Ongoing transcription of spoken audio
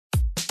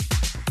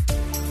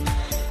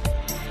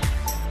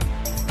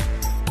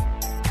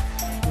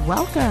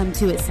Welcome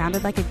to It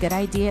Sounded Like a Good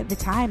Idea at the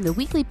Time, the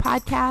weekly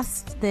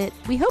podcast that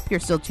we hope you're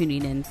still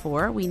tuning in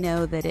for. We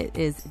know that it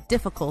is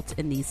difficult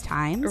in these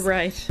times.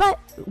 Right.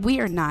 But we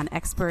are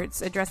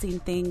non-experts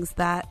addressing things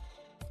that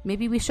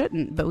maybe we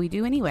shouldn't, but we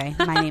do anyway.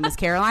 My name is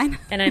Caroline.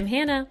 And I'm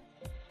Hannah.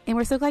 And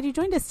we're so glad you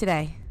joined us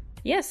today.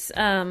 Yes,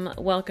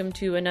 welcome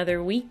to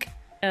another week.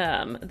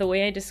 The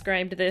way I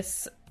described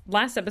this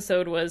last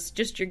episode was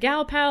just your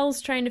gal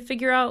pals trying to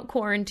figure out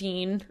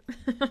quarantine.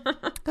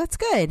 That's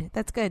good.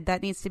 That's good.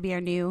 That needs to be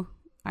our new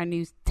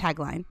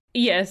tagline.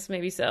 Yes,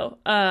 maybe so.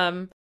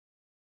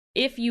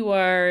 If you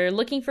are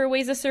looking for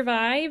ways to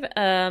survive,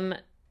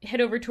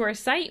 head over to our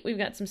site. We've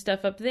got some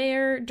stuff up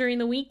there during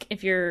the week.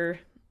 If you're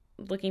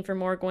looking for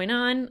more going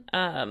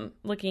on,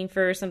 looking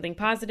for something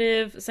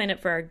positive, sign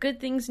up for our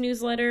Good Things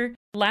newsletter.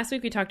 Last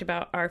week we talked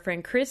about our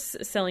friend Chris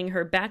selling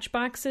her batch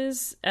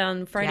boxes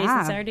on Fridays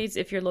and Saturdays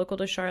if you're local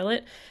to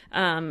Charlotte.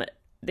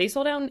 They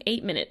sold out in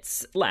 8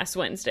 minutes last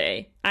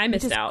Wednesday. I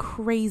missed out.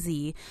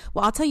 Crazy.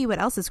 Well, I'll tell you what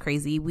else is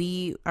crazy.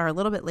 We are a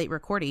little bit late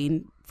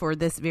recording for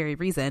this very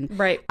reason.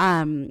 Right.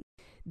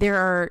 There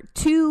are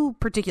two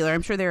particular,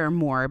 I'm sure there are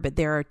more, but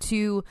there are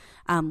two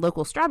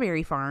local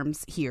strawberry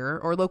farms here,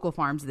 or local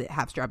farms that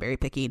have strawberry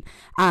picking,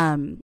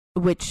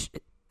 which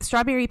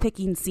strawberry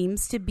picking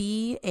seems to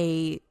be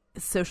a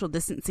social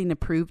distancing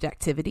approved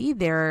activity.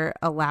 They're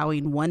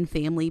allowing one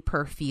family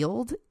per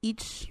field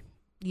each,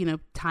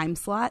 time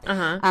slot.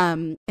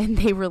 And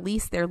they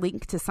release their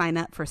link to sign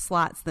up for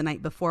slots the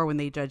night before when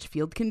they judge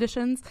field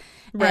conditions.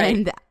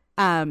 Right.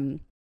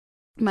 And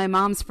my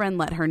mom's friend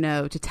let her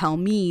know to tell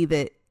me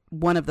that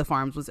one of the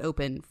farms was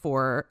open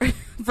for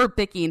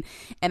picking,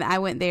 and I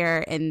went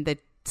there and the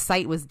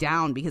site was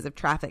down because of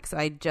traffic, so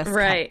I just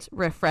kept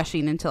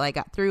refreshing until I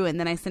got through, and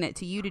then I sent it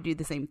to you to do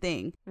the same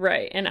thing.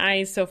 Right. And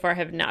I so far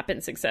have not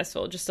been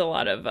successful. Just a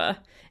lot of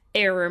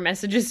error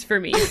messages for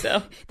me.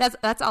 So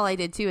that's all I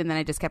did too, and then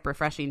I just kept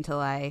refreshing until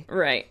I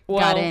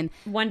got in.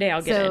 One day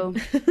I'll get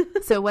in.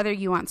 So whether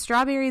you want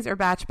strawberries or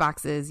batch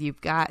boxes, you've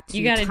got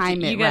to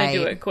time it right. You got to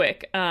do it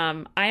quick.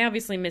 I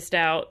obviously missed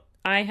out.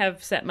 I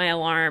have set my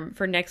alarm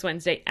for next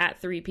Wednesday at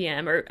 3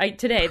 p.m. or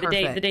today,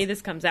 Perfect. the day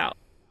this comes out.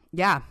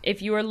 Yeah.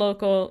 If you are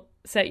local,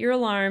 set your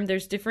alarm.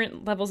 There's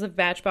different levels of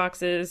batch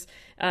boxes.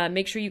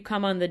 Make sure you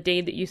come on the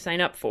day that you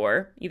sign up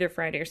for, either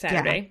Friday or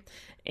Saturday.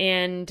 Yeah.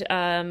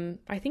 And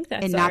I think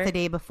that's not the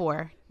day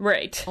before.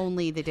 Right.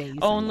 Only the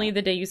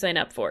day you sign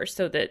up for,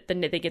 so that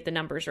they get the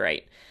numbers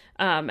right.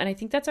 And I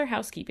think that's our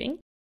housekeeping.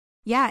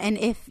 Yeah, and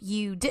if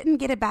you didn't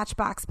get a batch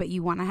box, but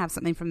you want to have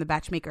something from the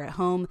batch maker at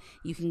home,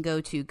 you can go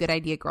to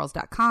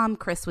goodideagirls.com.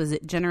 Chris was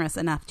generous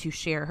enough to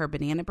share her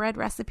banana bread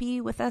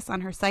recipe with us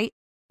on her site.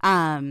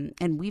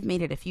 And we've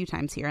made it a few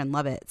times here and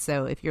love it.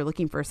 So if you're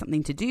looking for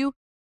something to do,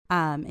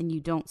 and you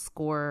don't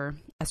score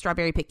a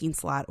strawberry picking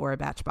slot or a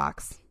batch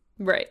box,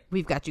 right,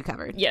 we've got you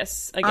covered.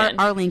 Yes, again,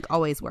 our link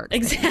always works.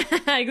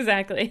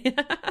 Exactly.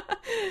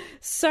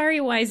 Sorry,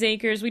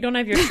 Wiseacres, we don't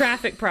have your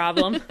traffic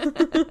problem.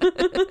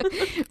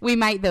 We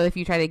might, though, if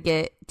you try to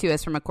get to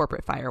us from a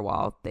corporate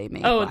firewall. They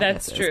may. Oh,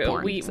 that's true.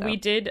 Porn, we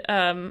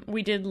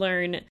did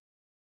learn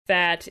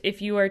that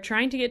if you are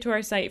trying to get to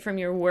our site from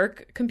your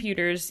work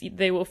computers,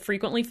 they will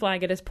frequently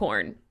flag it as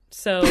porn.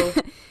 So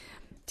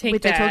take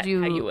Which that I told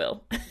you, how you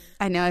will.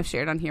 I know I've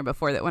shared on here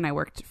before that when I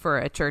worked for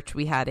a church,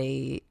 we had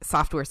a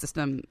software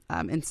system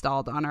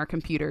installed on our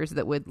computers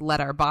that would let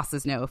our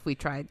bosses know if we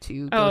tried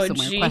to go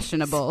somewhere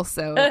questionable.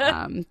 So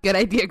Good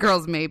Idea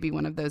Girls may be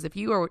one of those. If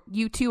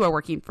you too are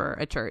working for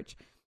a church,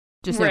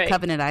 just so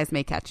Covenant Eyes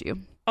may catch you.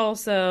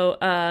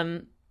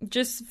 Also,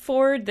 just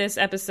forward this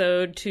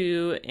episode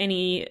to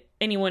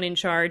anyone in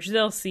charge.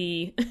 They'll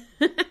see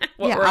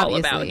what we're all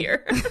about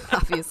here.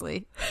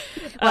 Obviously.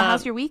 Well,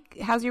 how's your week?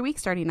 How's your week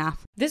starting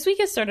off? This week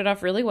has started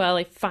off really well.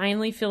 I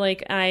finally feel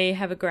like I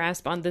have a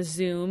grasp on the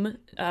Zoom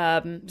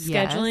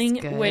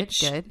scheduling,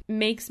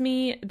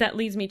 that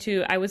leads me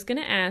to, I was going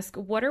to ask,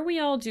 what are we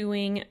all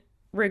doing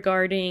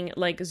regarding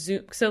like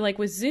Zoom? So like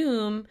with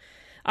Zoom,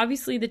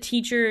 obviously the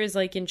teacher is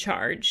like in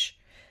charge,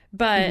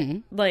 but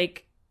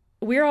like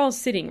we're all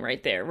sitting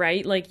right there,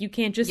 right? Like you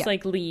can't just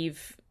like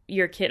leave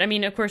your kid. I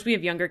mean, of course we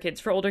have younger kids.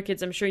 For older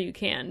kids, I'm sure you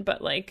can,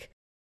 but like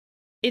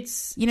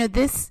it's...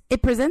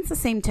 it presents the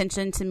same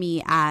tension to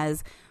me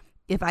as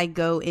if I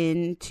go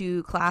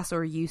into class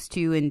or used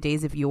to in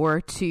days of yore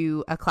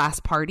to a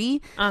class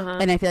party,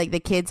 and I feel like the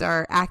kids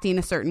are acting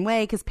a certain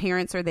way because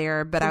parents are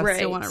there, but I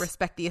still want to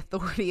respect the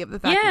authority of the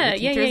fact that the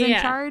teacher's in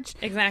charge.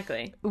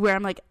 Exactly. Where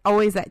I'm like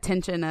always that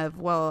tension of,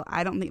 well,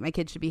 I don't think my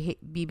kid should be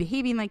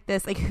behaving like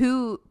this. Like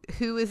who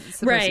is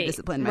supposed to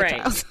discipline my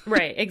child?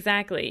 Right.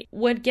 Exactly.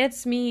 What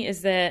gets me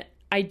is that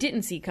I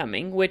didn't see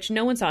coming, which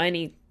no one saw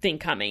anything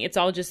coming. It's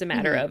all just a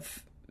matter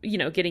of,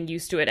 getting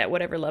used to it at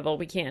whatever level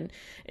we can,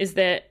 is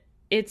that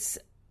it's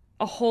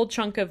a whole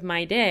chunk of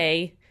my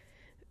day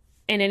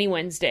and any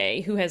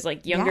Wednesday who has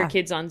like younger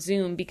kids on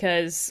Zoom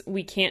because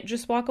we can't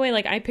just walk away.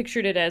 Like I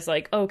pictured it as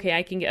like, okay,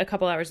 I can get a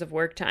couple hours of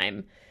work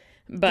time.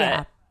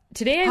 But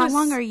today How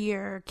long are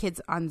your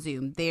kids on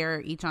Zoom? They're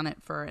each on it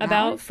for an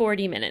about hour?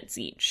 40 minutes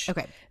each.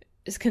 Okay.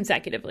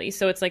 consecutively.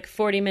 So it's like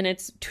 40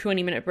 minutes,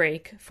 20-minute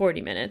break,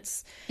 40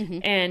 minutes.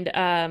 And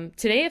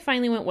today it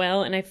finally went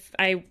well. And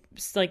I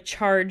like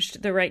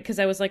charged the right, because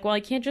I was like, well, I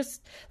can't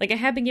just, like, I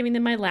have been giving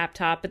them my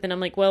laptop, but then I'm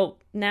like, well,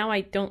 now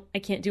I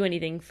can't do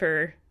anything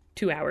for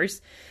 2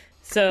 hours.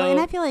 So, well, and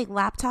I feel like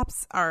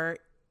laptops are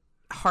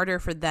harder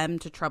for them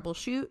to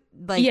troubleshoot.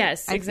 Like,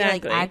 yes,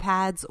 exactly. I feel like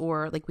iPads,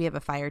 or like we have a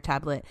Fire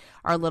tablet,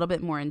 are a little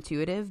bit more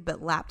intuitive,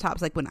 but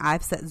laptops, like when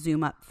I've set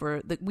Zoom up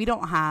for we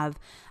don't have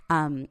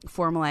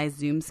formalized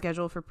Zoom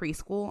schedule for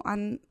preschool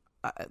on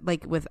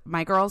like with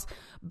my girls,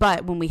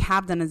 but when we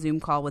have done a Zoom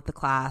call with the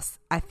class,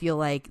 I feel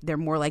like they're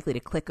more likely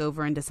to click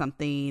over into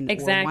something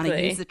or want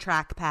to use the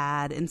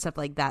trackpad and stuff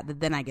like that,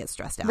 then I get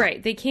stressed out.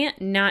 Right. They can't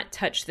not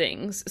touch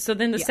things. So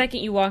then the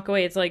second you walk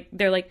away, it's like,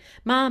 they're like,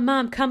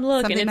 Mom, come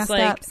look. Something and it's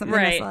like,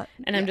 right.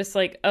 And I'm just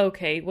like,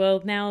 okay,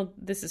 well, now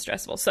this is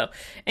stressful. So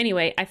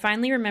anyway, I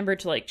finally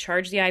remembered to like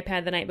charge the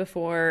iPad the night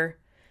before.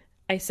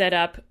 I set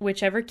up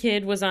whichever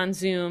kid was on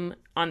Zoom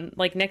on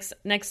like next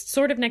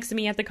sort of next to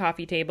me at the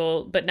coffee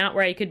table, but not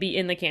where I could be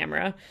in the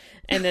camera.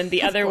 And then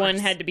the other one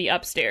had to be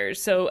upstairs.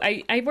 So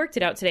I worked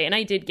it out today, and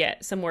I did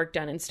get some work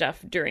done and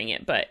stuff during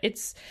it. But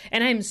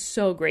and I'm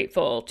so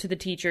grateful to the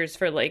teachers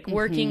for like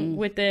working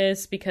with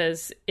this,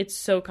 because it's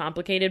so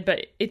complicated.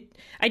 But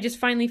I just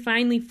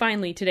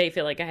finally today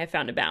feel like I have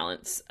found a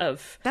balance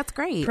of that's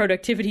great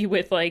productivity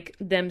with like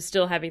them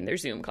still having their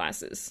Zoom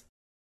classes.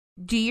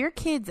 Do your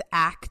kids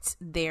act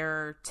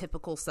their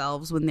typical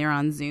selves when they're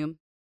on Zoom?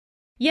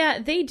 Yeah,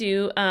 they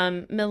do.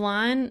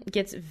 Milan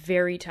gets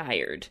very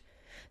tired.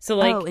 So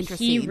like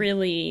he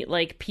really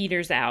like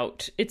peters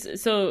out.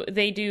 So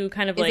they do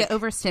kind of like, is it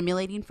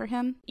overstimulating for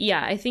him?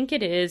 Yeah, I think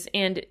it is.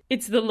 And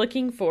it's the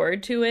looking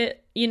forward to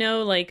it,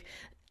 like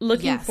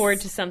looking forward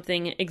to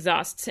something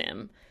exhausts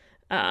him.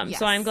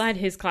 So I'm glad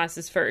his class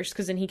is first,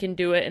 because then he can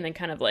do it and then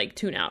kind of like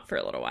tune out for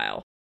a little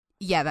while.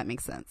 Yeah, that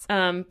makes sense.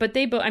 But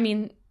they both, I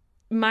mean,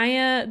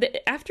 Maya,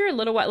 after a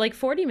little while, like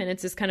 40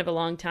 minutes is kind of a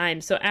long time.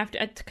 So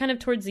after kind of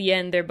towards the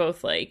end, they're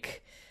both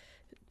like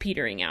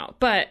petering out.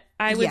 But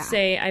I would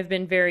say I've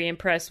been very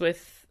impressed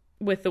with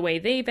the way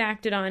they've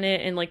acted on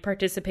it and like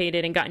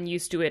participated and gotten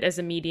used to it as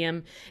a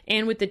medium,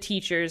 and with the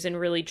teachers, and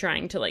really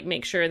trying to like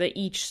make sure that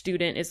each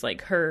student is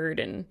like heard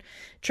and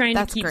trying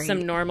to keep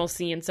some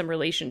normalcy and some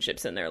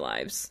relationships in their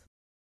lives.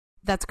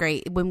 That's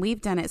great. When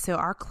we've done it, so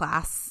our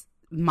class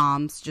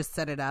moms just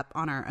set it up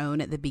on our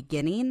own at the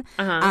beginning.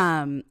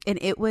 And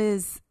it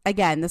was,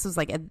 again, this was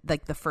like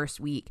the first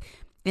week,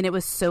 and it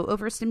was so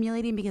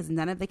overstimulating because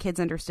none of the kids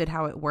understood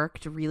how it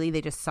worked. Really, they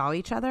just saw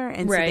each other,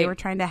 and so they were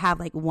trying to have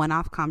like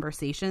one-off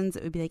conversations.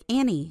 It would be like,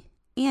 Annie,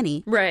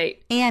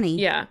 right, Annie,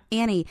 yeah,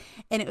 Annie,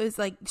 and it was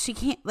like, she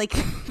can't, like,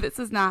 this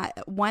is not,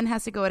 one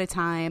has to go at a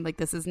time, like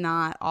this is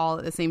not all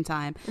at the same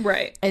time,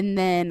 right? And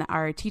then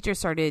our teacher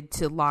started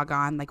to log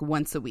on like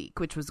once a week,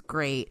 which was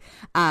great.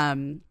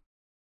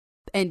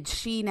 And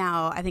she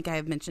now, I think I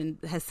have mentioned,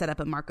 has set up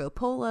a Marco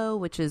Polo,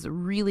 which is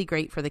really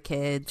great for the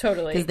kids.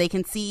 Totally. Because they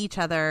can see each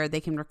other, they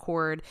can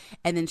record.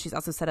 And then she's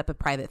also set up a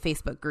private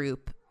Facebook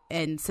group.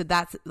 And so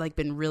that's like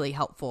been really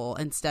helpful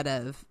instead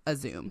of a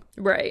Zoom.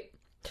 Right.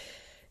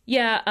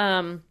 Yeah.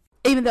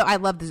 Even though I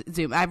love the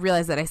Zoom, I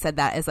realized that I said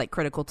that as like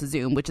critical to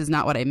Zoom, which is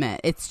not what I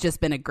meant. It's just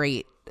been a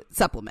great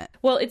supplement.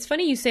 Well, it's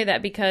funny you say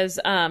that, because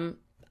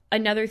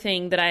another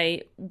thing that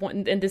I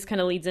want, and this kind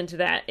of leads into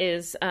that,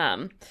 is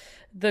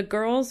the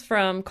girls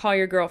from Call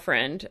Your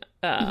Girlfriend.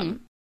 I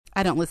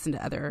don't listen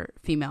to other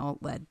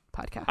female-led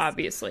podcasts.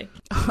 Obviously.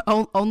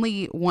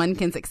 Only one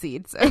can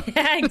succeed. So.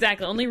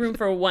 Exactly. Only room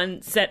for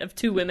one set of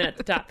two women at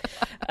the top.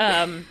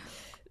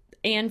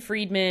 Anne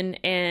Friedman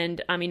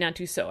and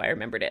Aminatou Sow. I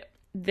remembered it.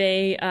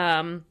 They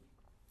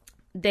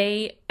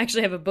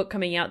actually have a book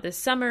coming out this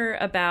summer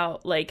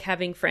about like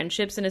having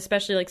friendships, and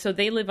especially like, so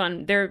they live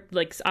on, they're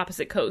like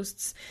opposite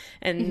coasts,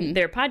 and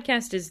their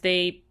podcast is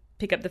they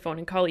pick up the phone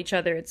and call each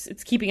other.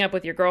 It's keeping up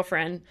with your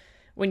girlfriend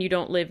when you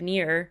don't live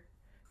near.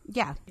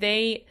 Yeah.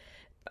 They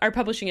are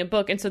publishing a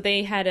book, and so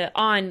they had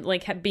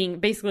being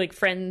basically like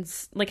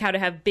friends, like how to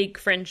have big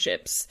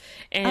friendships.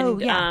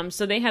 And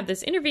so they have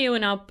this interview,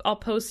 and I'll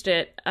post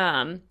it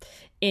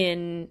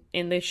in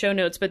the show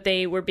notes, but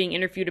they were being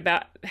interviewed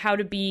about how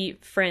to be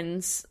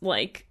friends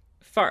like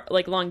far,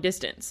 like long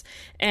distance.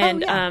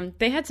 And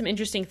they had some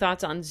interesting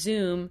thoughts on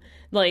Zoom.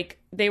 Like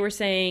they were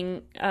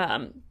saying,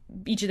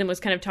 each of them was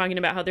kind of talking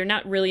about how they're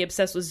not really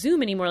obsessed with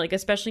Zoom anymore, like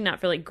especially not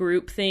for like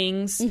group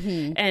things.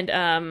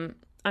 And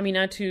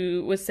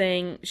Aminatou was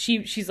saying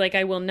she's like,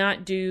 I will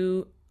not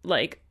do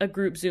like a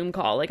group Zoom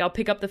call. Like I'll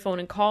pick up the phone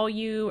and call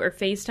you or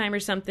FaceTime or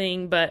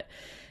something. But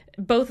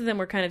both of them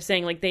were kind of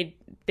saying like they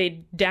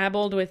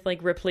dabbled with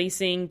like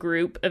replacing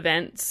group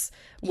events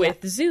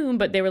with Zoom,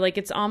 but they were like,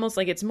 it's almost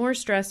like it's more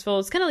stressful.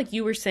 It's kind of like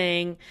you were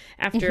saying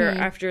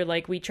after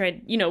like we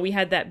tried, we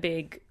had that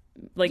big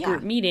like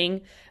group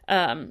meeting,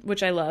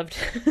 which I loved.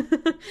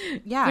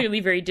 Clearly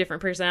very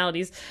different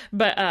personalities,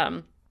 but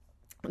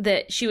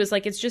that she was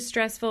like, it's just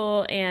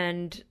stressful,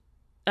 and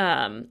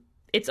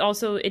it's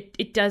also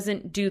it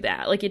doesn't do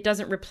that, like it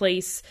doesn't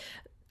replace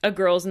a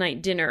girls'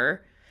 night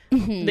dinner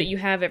that you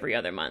have every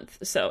other month.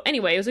 So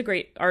anyway, it was a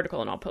great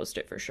article, and I'll post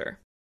it for sure.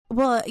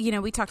 Well,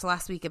 we talked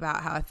last week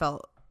about how I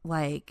felt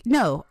like,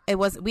 no,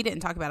 we didn't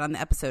talk about it on the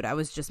episode. I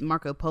was just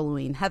Marco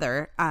Poloing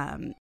Heather,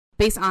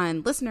 based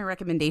on listener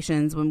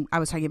recommendations. When I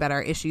was talking about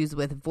our issues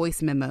with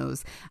voice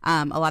memos,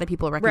 a lot of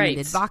people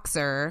recommended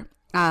Voxer,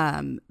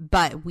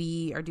 but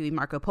we are doing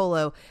Marco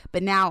Polo.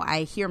 But now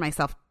I hear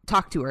myself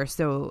talk to her,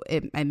 so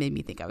it made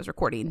me think I was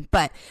recording.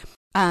 But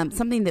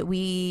something that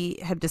we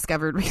have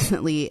discovered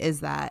recently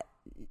is that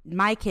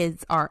my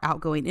kids are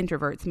outgoing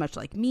introverts, much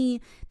like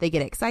me. They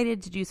get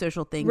excited to do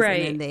social things,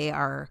 and then they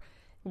are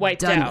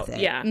wiped done out. with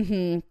it. Yeah.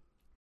 Mm-hmm.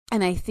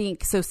 And I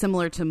think so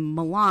similar to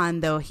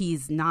Milan, though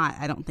he's not,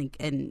 I don't think,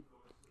 an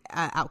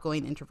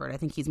outgoing introvert. I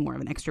think he's more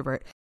of an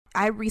extrovert.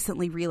 I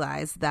recently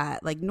realized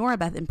that, like, Nora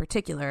Beth in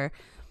particular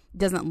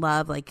doesn't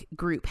love like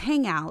group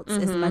hangouts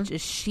as much as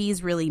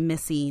she's really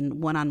missing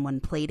one-on-one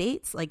play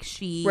dates. Like,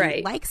 she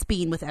likes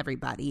being with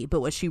everybody,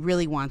 but what she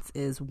really wants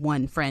is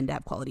one friend to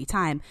have quality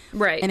time.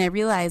 Right. And I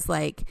realized,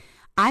 like,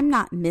 I'm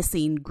not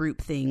missing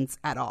group things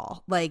at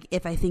all. Like,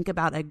 if I think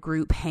about a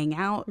group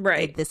hangout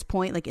at this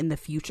point, like in the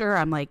future,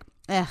 I'm like,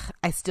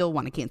 I still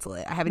want to cancel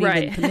it. I haven't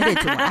even committed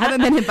to one. I haven't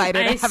been invited.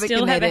 I haven't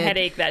still have a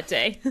headache that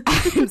day.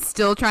 I'm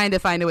still trying to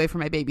find a way for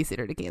my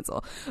babysitter to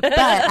cancel. But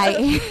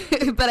I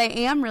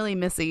am really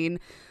missing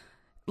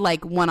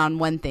like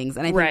one-on-one things.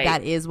 And I think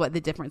that is what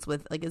the difference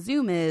with like a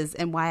Zoom is,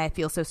 and why I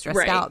feel so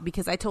stressed out,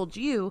 because I told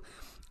you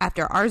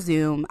after our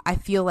Zoom, I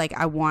feel like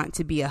I want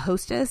to be a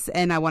hostess,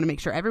 and I want to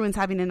make sure everyone's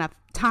having enough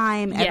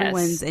time,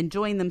 everyone's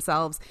enjoying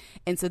themselves.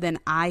 And so then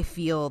I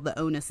feel the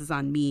onus is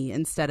on me,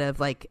 instead of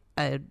like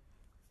a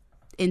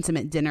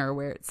intimate dinner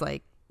where it's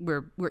like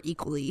we're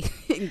equally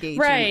engaged.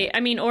 Right.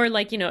 I mean, or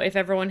like, if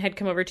everyone had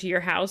come over to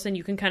your house and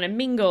you can kind of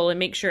mingle and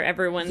make sure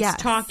everyone's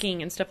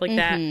talking and stuff like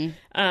that.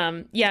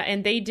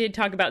 And they did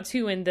talk about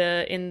too in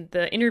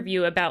the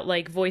interview about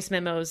like voice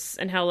memos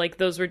and how like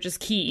those were just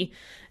key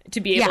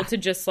to be able to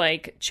just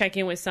like check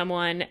in with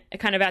someone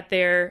kind of at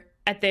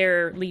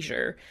their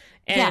leisure.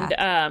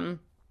 And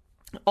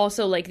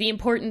also like the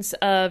importance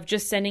of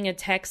just sending a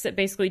text that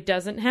basically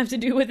doesn't have to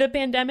do with a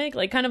pandemic,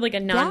 like kind of like a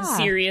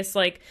non-serious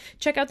like,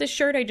 check out this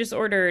shirt I just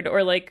ordered,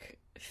 or like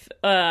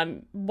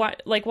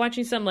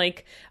watching some,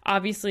 like,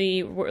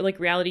 obviously like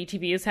reality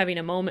TV is having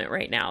a moment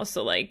right now,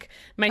 so like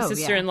my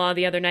sister-in-law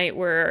the other night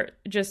were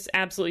just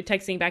absolutely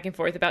texting back and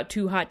forth about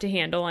Too Hot to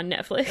Handle on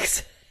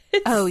Netflix.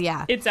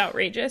 It's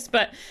outrageous,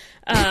 but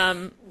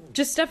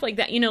just stuff like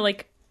that,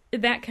 like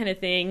that kind of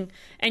thing.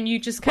 And you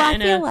just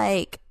kind of, I feel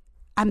like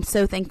I'm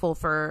so thankful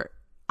for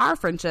our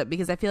friendship,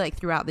 because I feel like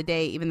throughout the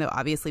day, even though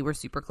obviously we're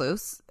super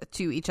close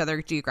to each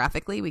other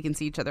geographically, we can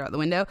see each other out the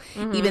window,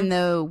 even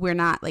though we're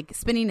not like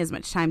spending as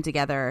much time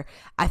together,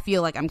 I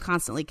feel like I'm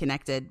constantly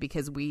connected,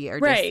 because we are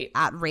just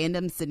at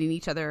random sending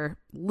each other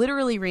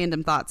literally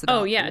random thoughts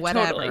about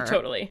whatever.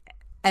 Totally.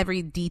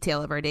 Every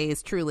detail of our day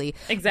is truly.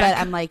 Exactly. But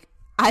I'm like,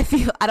 I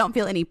don't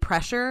feel any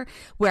pressure,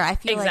 where I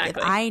feel like if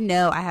I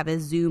know I have a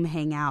Zoom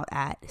hangout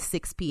at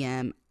 6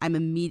 p.m., I'm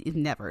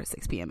immediately, never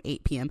 6 p.m.,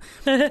 8 p.m.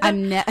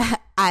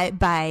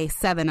 By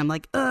 7, I'm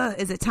like,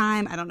 is it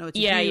time? I don't know what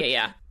to do.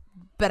 Yeah.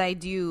 But I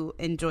do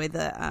enjoy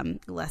the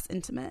less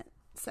intimate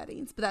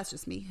settings. But that's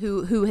just me,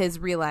 who has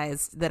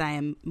realized that I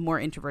am more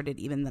introverted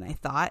even than I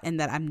thought, and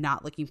that I'm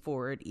not looking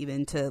forward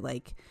even to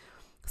like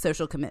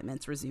social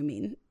commitments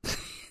resuming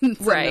in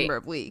some number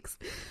of weeks.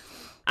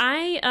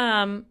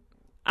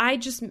 I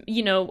just,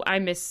 I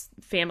miss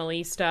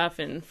family stuff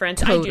and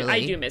friends. Totally.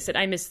 I do miss it.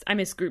 I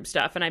miss group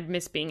stuff, and I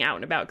miss being out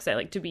and about, because I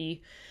like to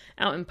be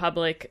out in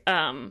public.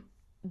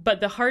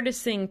 But the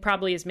hardest thing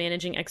probably is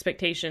managing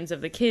expectations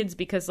of the kids,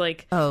 because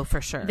like, oh, for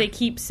sure, they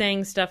keep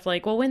saying stuff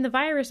like, well, when the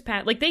virus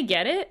passed, like they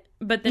get it,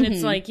 but then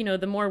it's like,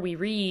 the more we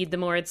read, the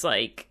more it's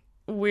like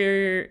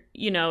we're,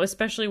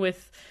 especially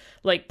with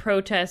like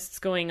protests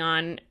going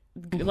on,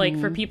 like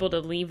for people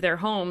to leave their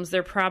homes,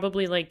 they're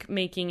probably like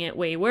making it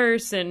way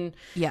worse. And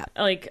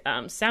like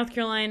South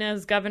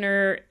Carolina's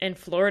governor and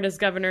Florida's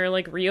governor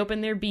like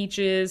reopen their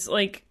beaches.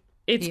 Like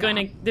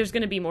there's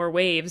gonna be more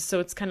waves. So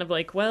it's kind of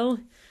like, well,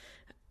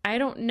 I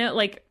don't know.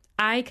 Like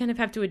I kind of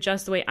have to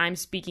adjust the way I'm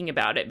speaking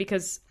about it,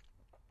 because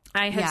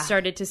I have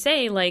started to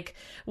say like,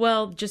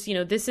 well, just,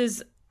 this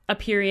is a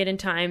period in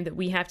time that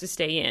we have to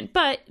stay in,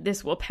 but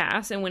this will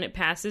pass, and when it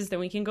passes, then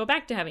we can go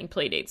back to having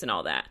play dates and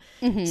all that.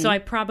 So I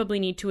probably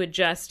need to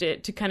adjust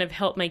it to kind of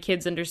help my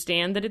kids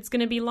understand that it's going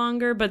to be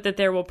longer, but that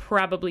there will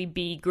probably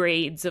be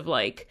grades of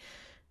like,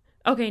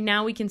 okay,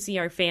 now we can see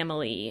our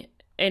family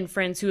and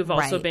friends who have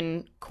also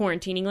been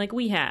quarantining like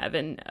we have,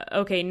 and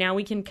okay, now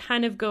we can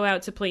kind of go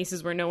out to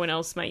places where no one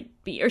else might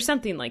be, or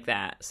something like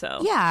that. So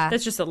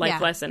that's just a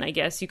life lesson, I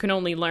guess. You can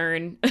only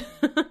learn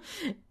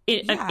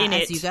in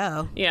it as you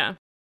go. Yeah.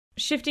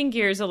 Shifting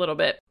gears a little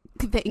bit.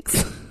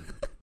 Thanks.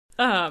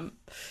 I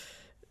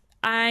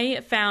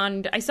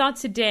saw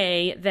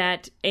today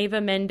that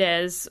Eva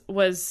Mendes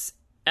was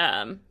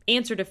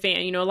answered a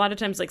fan. You know, a lot of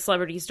times like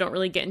celebrities don't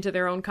really get into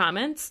their own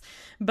comments,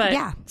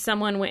 but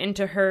someone went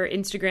into her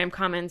Instagram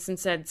comments and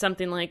said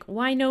something like,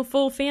 why no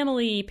full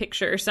family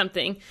picture or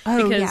something?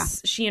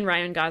 Because she and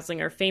Ryan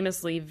Gosling are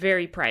famously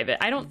very private.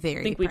 I don't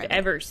think we've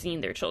ever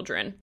seen their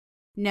children.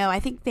 No, I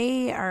think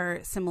they are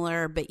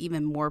similar, but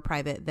even more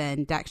private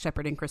than Dax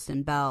Shepard and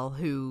Kristen Bell,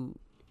 who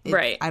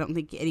I don't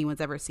think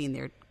anyone's ever seen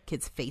their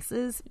kids'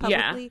 faces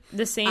publicly. Yeah,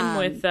 the same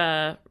with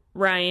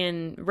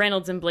Ryan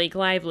Reynolds and Blake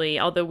Lively,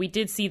 although we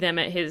did see them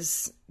at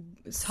his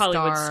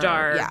Hollywood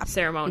Star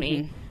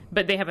ceremony,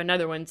 but they have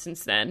another one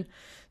since then.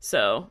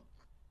 So,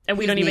 and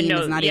we don't even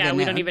know.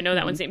 We don't even know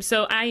that one's name.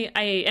 So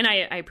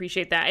I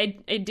appreciate that. I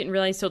didn't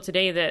realize till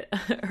today that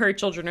her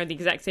children are the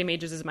exact same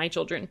ages as my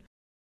children.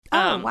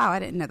 Wow, I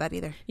didn't know that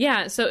either.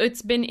 Yeah, so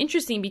it's been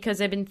interesting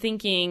because I've been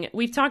thinking,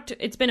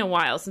 it's been a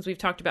while since we've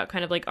talked about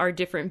kind of like our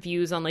different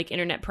views on like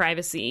internet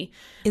privacy.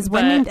 Is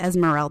one named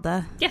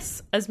Esmeralda?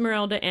 Yes,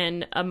 Esmeralda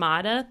and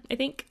Amada, I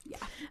think. Yeah,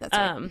 that's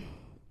right.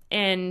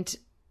 And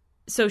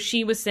so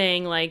she was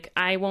saying like,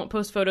 I won't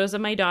post photos of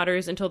my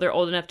daughters until they're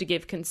old enough to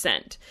give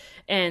consent.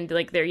 And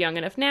like they're young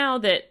enough now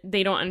that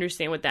they don't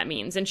understand what that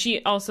means. And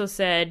she also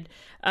said,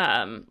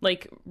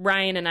 like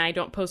Ryan and I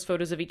don't post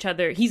photos of each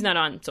other. He's not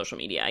on social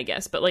media, I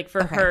guess. But like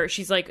for her,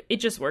 she's like, it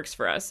just works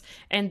for us.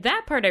 And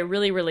that part I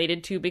really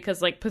related to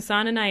because like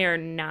Pasan and I are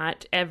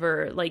not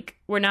ever like,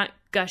 we're not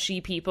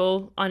gushy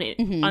people on it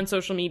on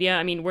social media.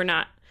 I mean, we're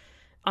not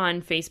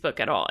on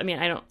Facebook at all. I mean,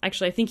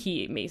 I think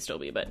he may still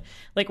be, but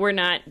like we're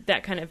not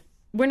that kind of,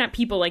 we're not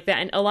people like that.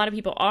 And a lot of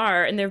people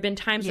are. And there have been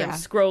times where I'm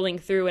scrolling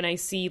through and I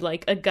see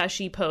like a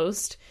gushy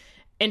post.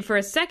 And for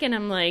a second,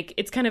 I'm like,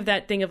 it's kind of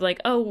that thing of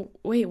like, oh,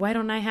 wait, why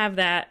don't I have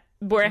that?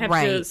 Where I have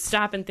to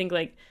stop and think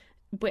like,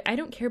 wait, I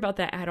don't care about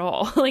that at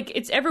all. Like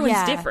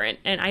everyone's different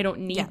and I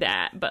don't need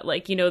that. But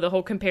like, you know, the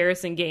whole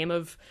comparison game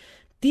of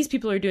these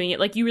people are doing it.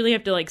 Like you really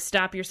have to like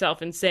stop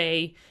yourself and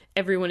say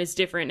everyone is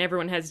different.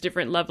 Everyone has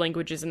different love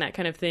languages and that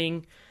kind of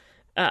thing.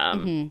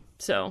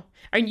 So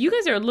you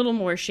guys are a little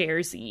more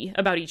sharesy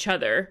about each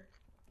other,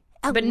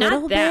 but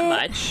not that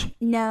much.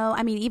 No,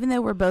 I mean, even though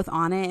we're both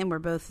on it and we're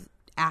both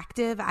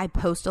active, I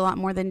post a lot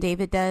more than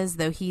David does,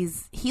 though he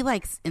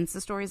likes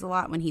Insta stories a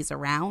lot when he's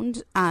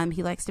around.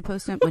 He likes to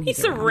post them when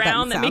he's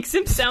around. That makes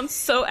him sound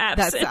so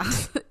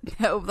absent.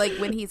 No, like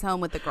when he's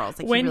home with the girls.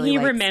 Like when he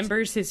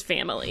remembers his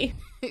family.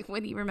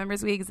 When he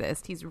remembers we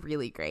exist, he's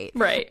really great.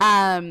 Right.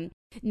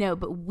 No,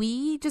 but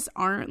we just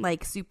aren't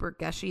like super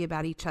gushy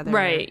about each other.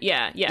 Right.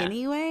 Yeah. Yeah.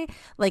 Anyway,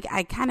 like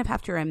I kind of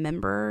have to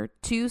remember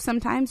too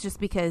sometimes just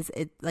because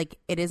it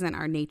isn't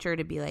our nature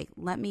to be like,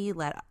 let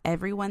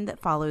everyone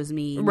that follows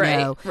me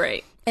know.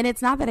 Right. And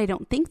it's not that I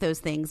don't think those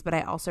things, but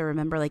I also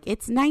remember like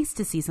it's nice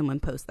to see someone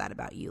post that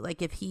about you.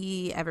 Like if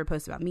he ever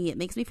posts about me, it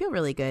makes me feel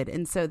really good.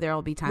 And so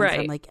there'll be times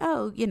I'm like,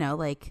 oh, you know,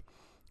 like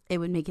it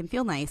would make him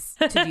feel nice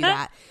to do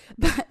that.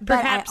 But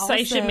perhaps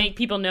I should make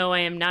people know I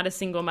am not a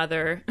single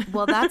mother.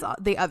 Well, that's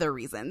the other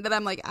reason that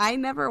I'm like, I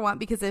never want,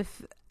 because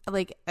if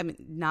like, I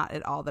mean, not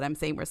at all that I'm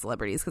saying we're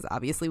celebrities, because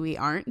obviously we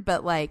aren't,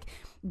 but like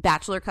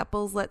bachelor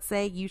couples, let's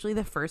say, usually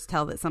the first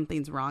tell that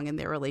something's wrong in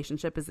their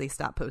relationship is they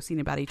stop posting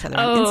about each other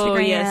on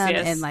Instagram.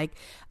 Yes. And like,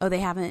 there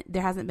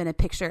hasn't been a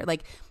picture.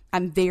 Like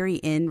I'm very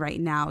in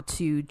right now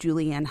to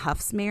Julianne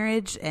Hough's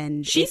marriage,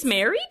 and she's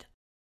married?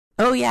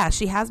 Oh yeah,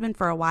 she has been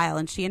for a while,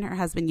 and she and her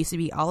husband used to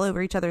be all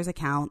over each other's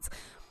accounts.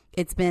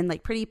 It's been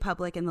like pretty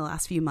public in the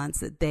last few months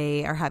that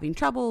they are having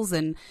troubles,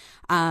 and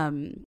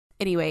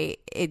anyway,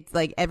 it's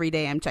like every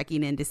day I'm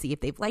checking in to see if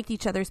they've liked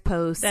each other's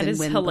posts. That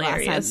is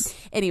hilarious.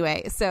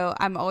 Anyway, so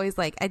I'm always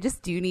like, I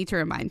just do need to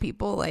remind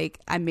people like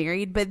I'm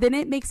married, but then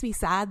it makes me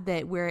sad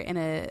that we're in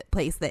a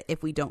place that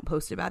if we don't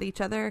post about each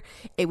other,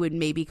 it would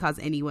maybe cause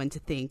anyone to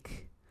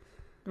think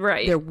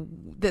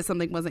that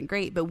something wasn't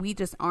great, but we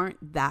just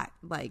aren't that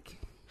like.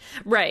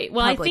 Right.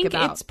 Well, I think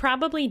it's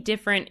probably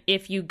different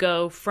if you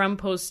go from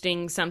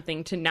posting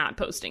something to not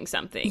posting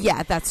something.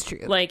 Yeah, that's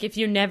true. Like if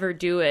you never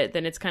do it,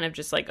 then it's kind of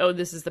just like, oh,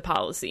 this is the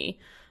policy.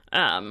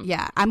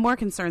 Yeah, I'm more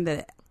concerned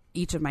that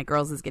each of my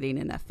girls is getting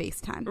enough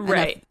FaceTime,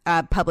 right?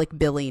 Enough, public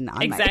billing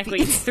on exactly.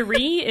 My feed.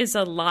 3 is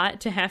a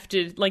lot to have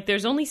to like.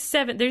 There's only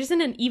 7. There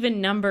isn't an even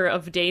number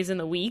of days in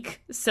the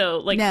week, so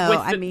like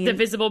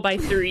divisible by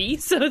 3.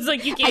 So it's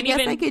like you can't. I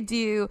guess I could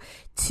do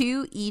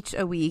 2 each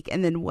a week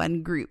and then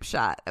 1 group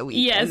shot a week.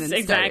 Yes,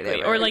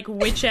 exactly. Or like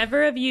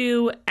whichever of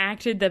you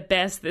acted the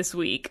best this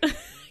week.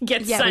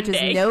 Gets Sunday.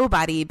 Which is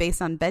nobody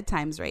based on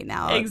bedtimes right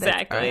now.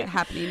 Exactly.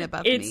 Happening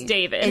above me. It's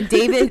David. And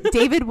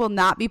David will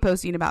not be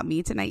posting about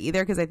me tonight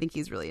either, because I think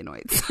he's really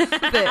annoyed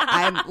that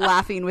I'm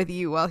laughing with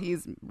you while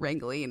he's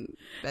wrangling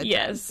bedtime.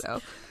 Yes.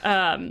 So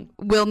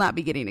will not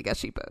be getting a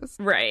gushy post.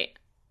 Right.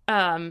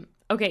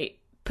 Okay.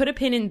 Put a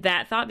pin in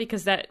that thought,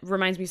 because that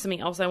reminds me of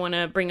something else I want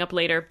to bring up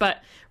later.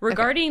 But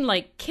regarding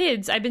like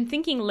kids, I've been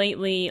thinking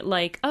lately,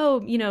 like, oh,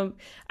 you know,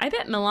 I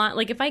bet Milan,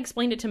 like if I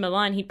explained it to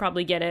Milan, he'd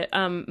probably get it.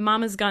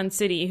 Mama's Gone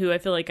City, who I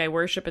feel like I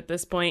worship at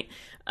this point,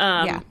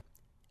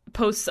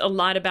 posts a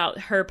lot about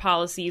her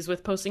policies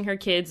with posting her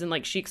kids, and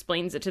like she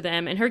explains it to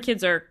them, and her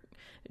kids are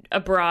a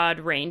broad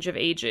range of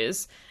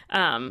ages.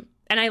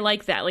 And I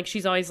like that. Like,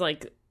 she's always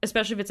like,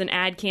 especially if it's an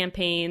ad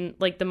campaign,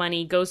 like the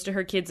money goes to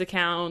her kids'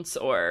 accounts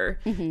or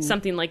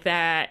something like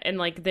that. And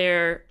like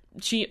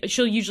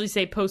she'll usually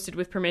say posted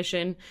with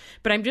permission.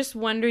 But I'm just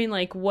wondering,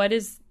 like, what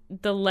is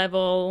the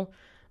level,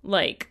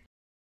 like,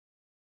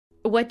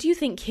 what do you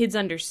think kids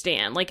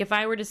understand? Like, if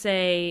I were to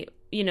say,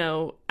 you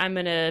know, I'm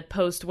going to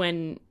post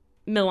when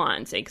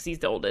Milan, say, because he's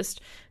the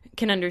oldest,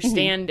 can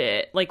understand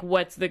it, like,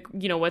 what's the,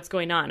 you know, what's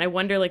going on? I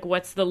wonder, like,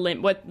 what's the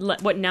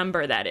what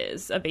number that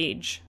is of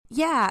age?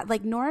 Yeah,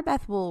 like Nora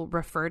Beth will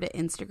refer to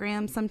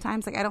Instagram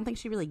sometimes. Like, I don't think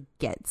she really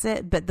gets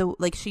it, but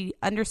she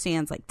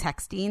understands like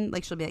texting.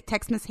 Like, she'll be like,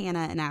 text Miss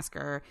Hannah and ask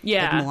her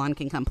if Milan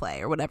can come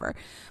play or whatever.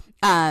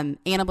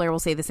 Anna Blair will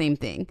say the same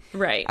thing.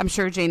 Right. I'm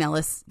sure Jane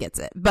Ellis gets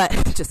it, but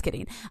just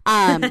kidding.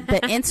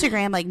 But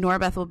Instagram, like Nora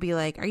Beth will be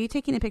like, are you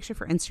taking a picture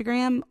for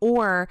Instagram?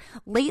 Or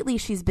lately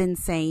she's been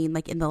saying,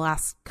 like in the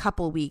last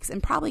couple weeks,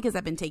 and probably because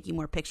I've been taking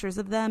more pictures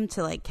of them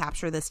to like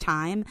capture this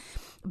time,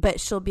 but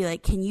she'll be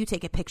like, can you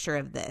take a picture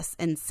of this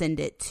and send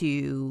it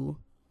to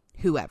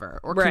whoever?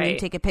 Or can you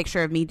take a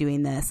picture of me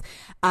doing this?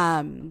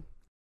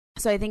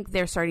 So I think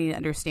they're starting to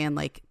understand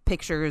like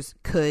pictures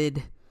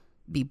could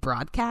be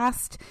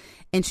broadcast,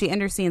 and she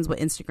understands what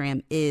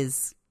Instagram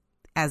is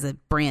as a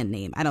brand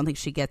name. I don't think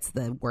she gets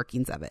the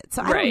workings of it.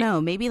 So I don't know,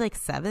 maybe like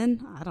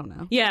 7. I don't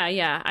know.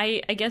 Yeah.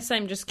 I guess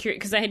I'm just curious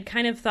because I had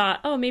kind of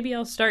thought, oh, maybe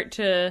I'll start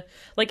to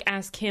like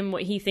ask him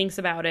what he thinks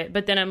about it.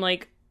 But then I'm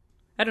like,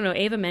 I don't know.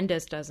 Ava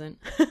Mendes doesn't.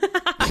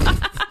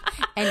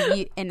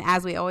 and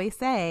as we always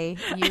say,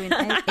 you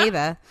and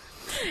Ava.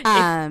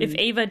 If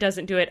Ava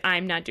doesn't do it,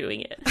 I'm not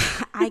doing it.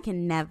 I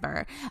can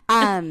never.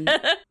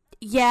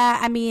 Yeah,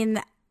 I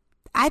mean,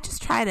 I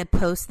just try to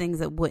post things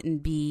that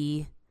wouldn't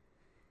be,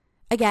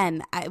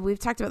 again, we've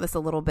talked about this a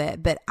little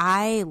bit, but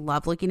I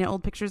love looking at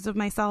old pictures of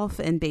myself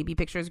and baby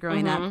pictures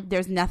growing up.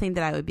 There's nothing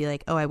that I would be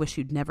like, oh, I wish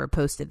you'd never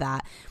posted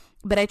that.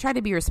 But I try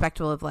to be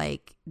respectful of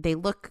like, they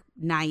look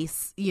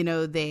nice, you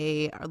know,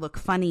 they look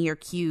funny or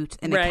cute,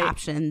 and a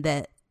caption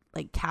that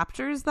like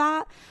captures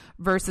that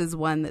versus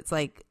one that's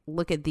like,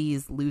 look at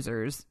these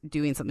losers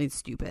doing something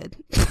stupid.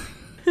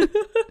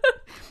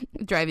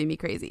 Driving me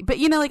crazy. But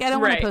you know, like, I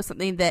don't want to post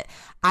something that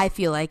I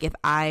feel like if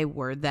I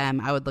were them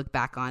I would look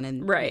back on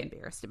and be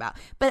embarrassed about.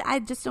 But I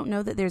just don't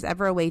know that there's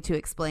ever a way to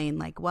explain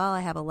like, well,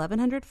 I have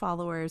 1,100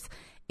 followers.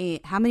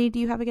 How many do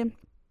you have again?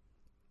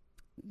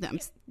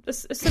 A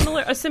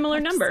similar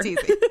number. It's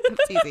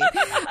easy.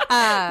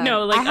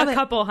 No, like a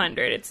couple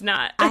hundred. It's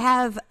not. I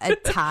have a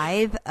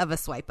tithe of a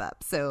swipe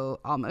up, so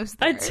almost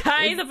there. A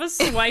tithe of a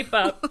swipe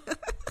up.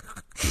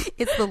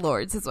 It's the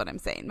Lord's is what I'm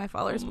saying. My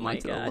followers belong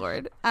to the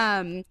Lord.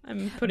 I'm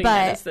putting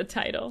that as the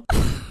title.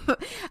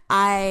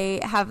 I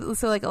have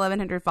like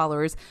 1,100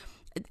 followers.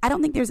 I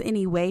don't think there's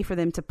any way for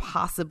them to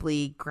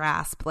possibly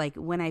grasp, like,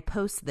 when I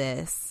post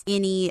this,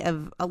 any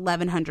of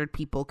 1,100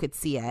 people could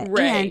see it.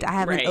 And I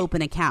have an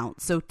open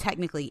account, so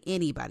technically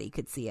anybody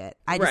could see it.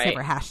 I just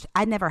never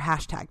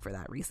hashtag for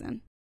that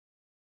reason.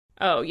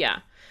 Oh, yeah.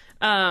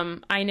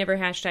 I never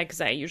hashtag because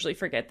I usually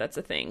forget that's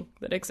a thing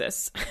that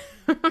exists.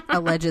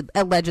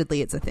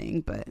 Allegedly it's a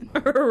thing, but...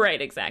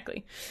 Right,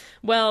 exactly.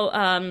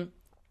 Well,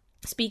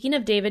 speaking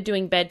of David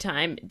doing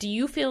bedtime, do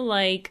you feel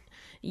like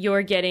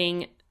you're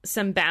getting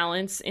some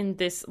balance in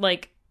this?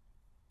 Like,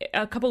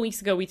 a couple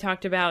weeks ago we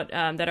talked about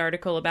that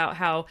article about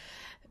how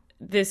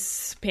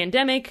this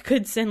pandemic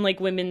could send like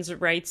women's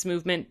rights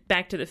movement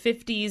back to the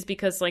 50s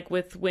because like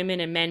with women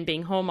and men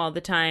being home all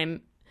the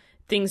time,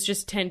 things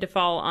just tend to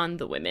fall on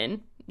the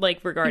women,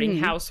 like regarding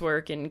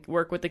housework and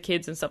work with the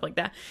kids and stuff like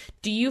that.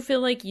 Do you feel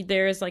like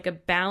there is like a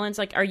balance?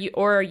 Like, are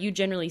you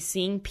generally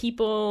seeing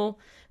people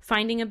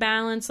finding a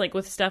balance, like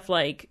with stuff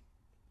like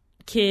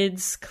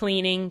kids,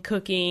 cleaning,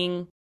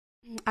 cooking?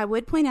 I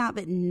would point out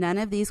that none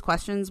of these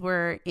questions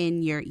were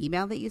in your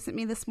email that you sent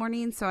me this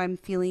morning, so I'm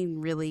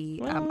feeling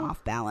really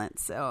off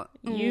balance. So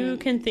you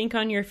can think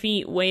on your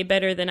feet way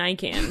better than I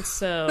can.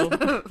 So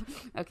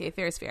okay,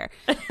 fair is fair.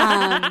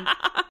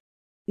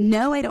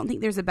 No, I don't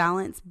think there's a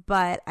balance,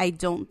 but I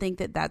don't think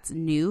that that's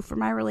new for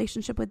my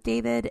relationship with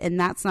David, and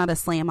that's not a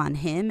slam on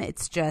him.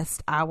 It's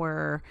just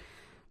our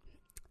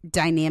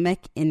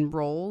dynamic in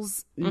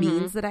roles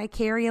means that I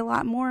carry a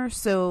lot more.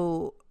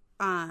 So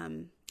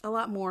a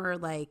lot more,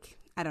 like,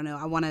 I don't know,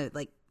 I want to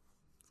like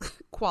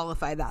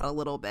qualify that a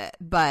little bit,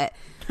 but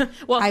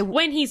well,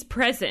 when he's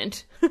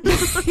present.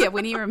 Yeah,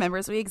 when he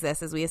remembers we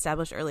exist, as we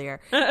established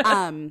earlier.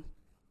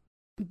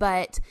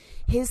 But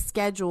his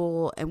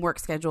schedule and work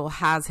schedule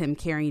has him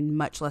carrying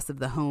much less of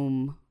the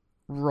home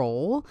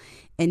role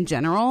in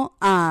general.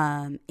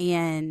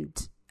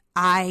 And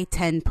I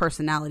tend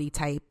personality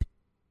type,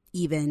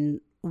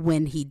 even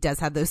when he does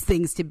have those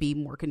things, to be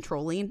more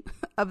controlling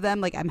of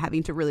them. Like, I'm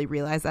having to really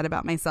realize that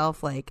about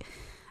myself. Like,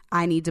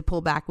 I need to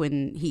pull back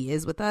when he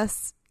is with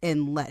us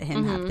and let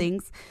him have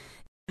things.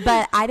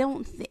 But I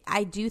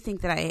do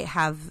think that I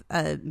have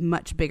a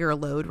much bigger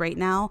load right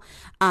now.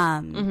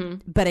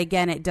 But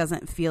again, it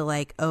doesn't feel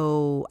like,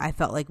 oh, I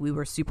felt like we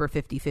were super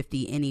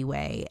 50-50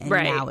 anyway. And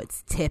now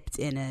it's tipped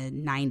in a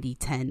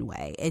 90-10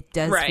 way. It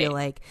does feel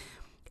like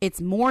it's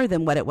more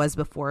than what it was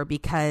before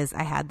because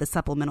I had the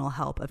supplemental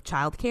help of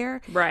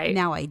childcare. Right.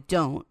 Now I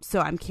don't. So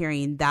I'm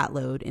carrying that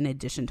load in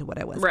addition to what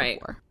I was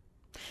before.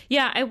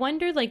 Yeah, I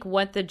wonder, like,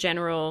 what the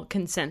general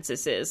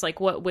consensus is, like,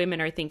 what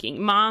women are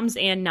thinking, moms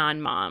and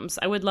non-moms.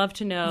 I would love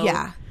to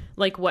know,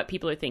 like, what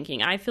people are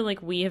thinking. I feel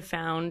like we have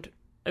found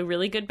a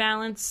really good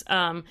balance,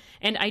 and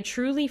I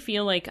truly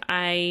feel like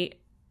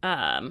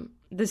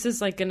this is,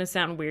 like, going to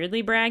sound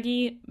weirdly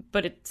braggy,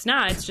 but it's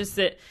not. It's just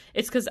that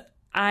it's because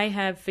I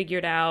have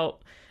figured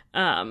out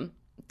how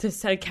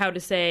to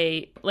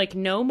say, like,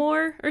 no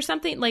more or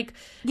something. Like,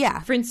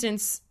 for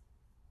instance,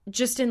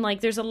 just in,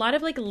 like, there's a lot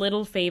of, like,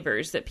 little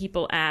favors that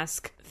people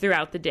ask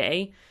throughout the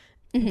day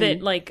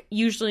that, like,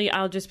 usually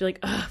I'll just be like,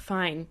 ugh,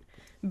 fine.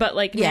 But,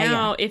 like,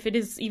 now, if it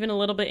is even a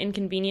little bit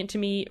inconvenient to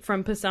me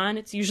from Pasan,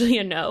 it's usually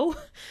a no.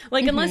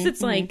 Like, unless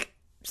it's, like,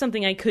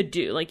 something I could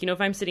do. Like, you know,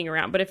 if I'm sitting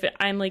around. But if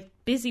I'm, like,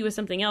 busy with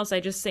something else,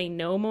 I just say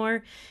no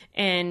more.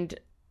 And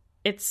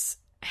it's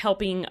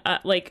helping,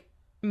 like,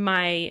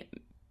 my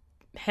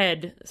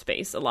head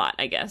space a lot,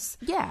 I guess.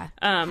 Yeah.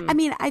 I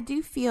mean, I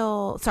do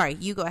feel, sorry,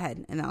 you go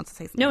ahead and then I'll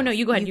say something. No,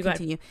 you go ahead. You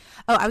continue.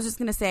 Oh, I was just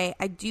going to say,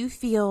 I do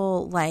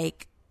feel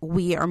like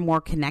we are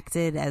more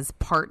connected as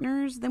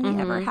partners than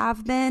we ever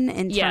have been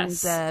in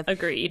terms of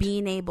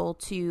being able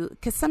to,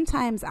 because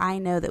sometimes I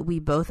know that we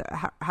both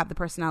have the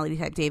personality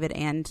type, David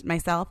and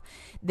myself,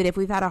 that if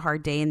we've had a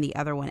hard day and the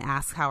other one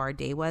asks how our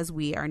day was,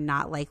 we are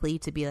not likely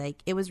to be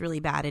like, it was really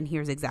bad and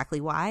here's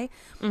exactly why.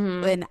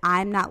 And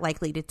I'm not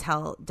likely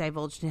to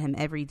divulge to him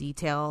every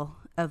detail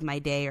of my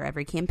day or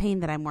every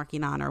campaign that I'm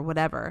working on or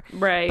whatever.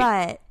 Right.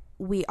 But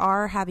we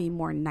are having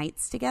more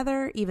nights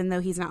together, even though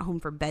he's not home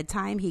for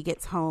bedtime. He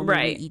gets home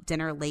and we eat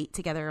dinner late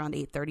together around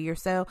 8:30 or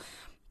so.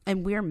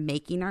 And we're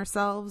making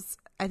ourselves,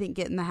 I think,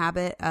 get in the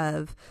habit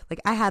of, like,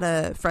 I had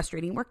a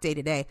frustrating work day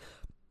today.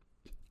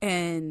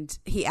 And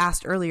he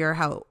asked earlier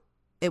how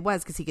it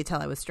was because he could tell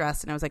I was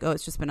stressed. And I was like, oh,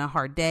 it's just been a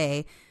hard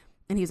day.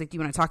 And he was like, do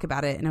you want to talk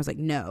about it? And I was like,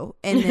 no.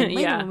 And then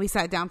later when we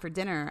sat down for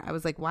dinner, I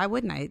was like, why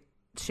wouldn't I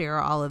share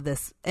all of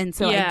this? And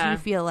so I do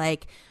feel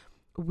like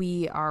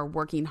we are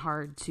working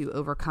hard to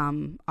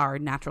overcome our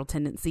natural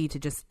tendency to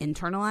just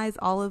internalize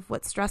all of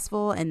what's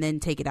stressful and then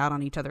take it out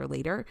on each other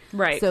later.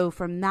 Right. So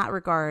from that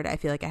regard, I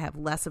feel like I have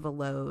less of a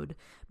load,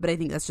 but I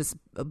think that's just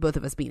both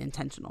of us being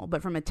intentional.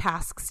 But from a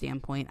task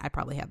standpoint, I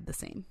probably have the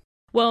same.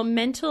 Well,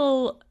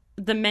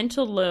 the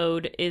mental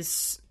load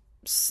is,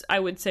 I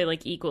would say,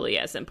 like, equally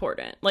as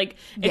important. Like,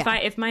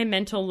 if my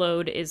mental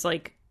load is,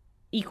 like,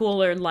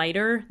 equal or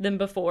lighter than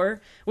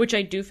before, which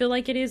I do feel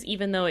like it is,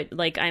 even though it,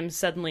 like, I'm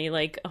suddenly,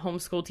 like, a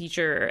homeschool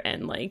teacher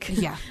and, like,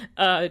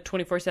 a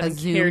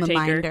 24/7 caretaker.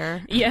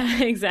 Reminder.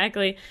 Yeah,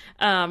 exactly.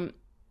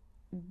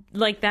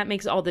 Like, that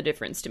makes all the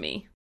difference to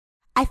me.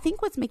 I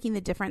think what's making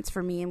the difference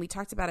for me, and we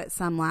talked about it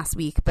some last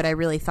week, but I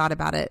really thought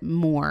about it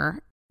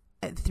more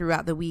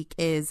throughout the week,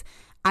 is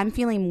I'm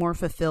feeling more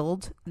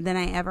fulfilled than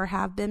I ever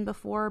have been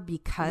before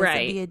because of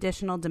the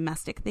additional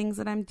domestic things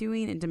that I'm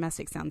doing. And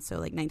domestic sounds so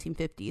like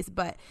 1950s,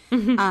 but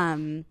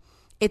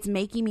it's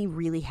making me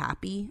really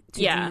happy to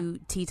do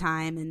tea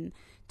time and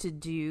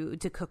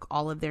to cook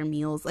all of their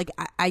meals. Like,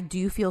 I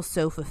do feel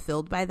so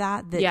fulfilled by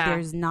that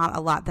there's not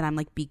a lot that I'm,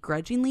 like,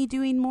 begrudgingly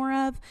doing more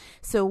of.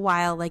 So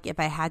while, like, if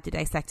I had to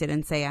dissect it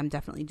and say I'm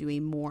definitely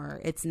doing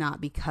more, it's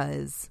not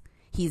because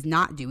he's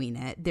not doing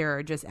it. There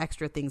are just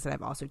extra things that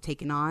I've also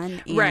taken on.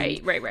 And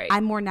right.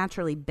 I'm more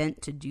naturally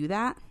bent to do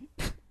that.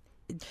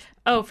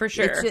 Oh, for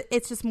sure.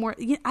 It's just more,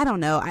 I don't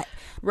know. I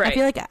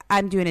feel like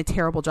I'm doing a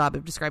terrible job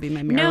of describing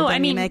my marital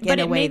dynamic in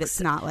a way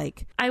that's not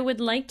like. I would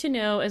like to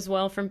know as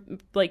well from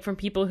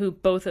people who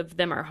both of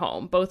them are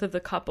home, both of the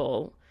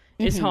couple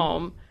is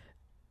home,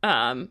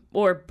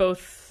 or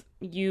both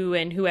you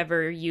and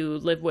whoever you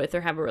live with or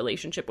have a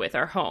relationship with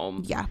are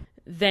home. Yeah.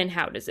 Then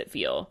how does it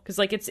feel? Because,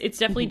 like, it's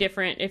definitely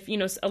different if, you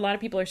know, a lot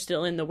of people are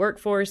still in the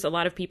workforce. A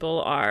lot of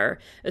people are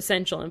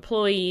essential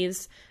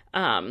employees.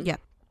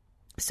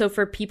 So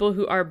for people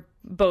who are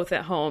both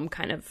at home,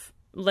 kind of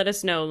let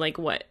us know, like,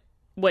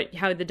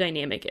 how the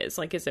dynamic is.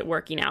 Like, is it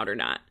working out or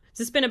not?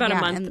 It's been about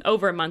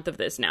over a month of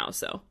this now.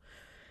 So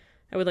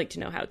I would like to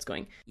know how it's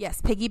going. Yes.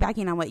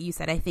 Piggybacking on what you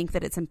said, I think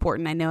that it's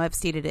important. I know I've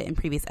stated it in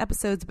previous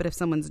episodes, but if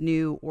someone's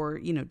new or,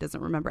 you know,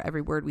 doesn't remember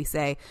every word we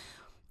say,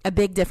 a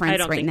big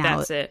difference right now.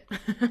 That's it.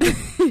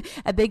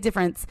 A big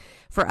difference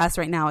for us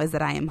right now is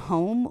that I am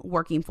home,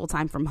 working full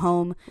time from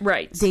home.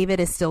 Right. David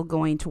is still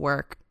going to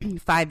work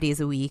 5 days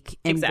a week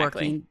and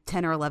working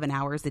 10 or 11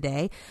 hours a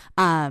day.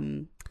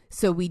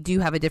 So we do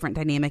have a different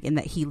dynamic in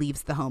that he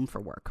leaves the home for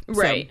work.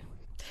 Right.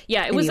 So,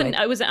 yeah. It was an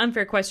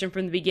unfair question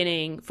from the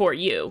beginning for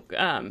you.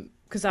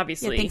 Because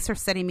obviously... Yeah, thanks for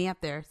setting me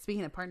up there.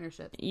 Speaking of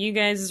partnership. You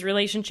guys'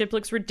 relationship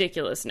looks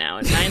ridiculous now,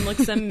 and mine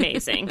looks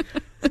amazing.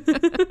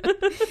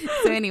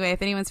 So anyway,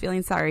 if anyone's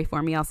feeling sorry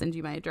for me, I'll send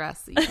you my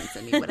address. So you can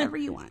send me whatever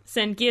you want.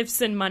 Send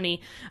gifts and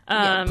money.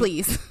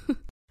 Please.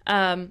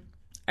 All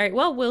right,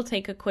 well, we'll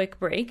take a quick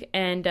break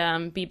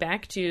and be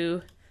back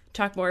to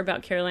talk more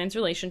about Caroline's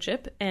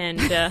relationship. And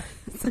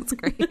Sounds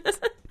great.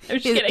 I'm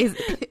just kidding.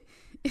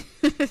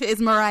 Is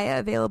Mariah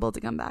available to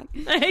come back?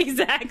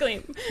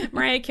 Exactly.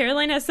 Mariah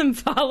Caroline has some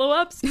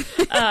follow-ups.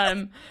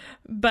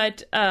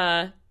 But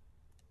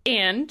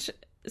and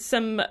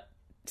some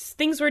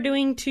things we're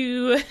doing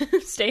to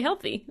stay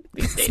healthy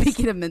these days.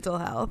 Speaking of mental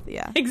health,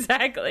 yeah.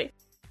 Exactly.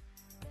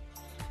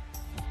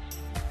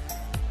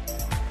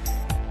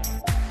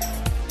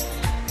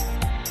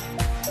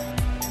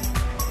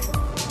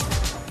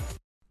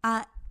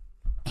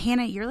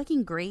 Hannah, you're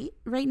looking great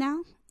right now.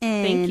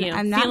 And thank you.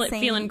 I'm not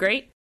feeling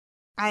great.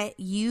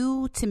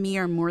 You to me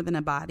are more than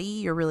a body.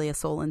 You're really a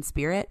soul and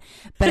spirit.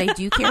 But I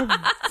do care.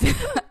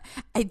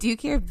 I do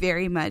care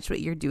very much what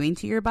you're doing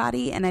to your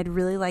body, and I'd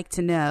really like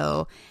to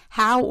know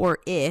how or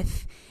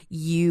if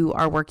you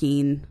are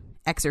working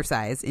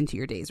exercise into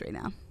your days right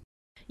now.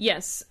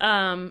 Yes.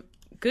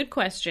 Good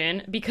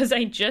question, because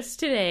I just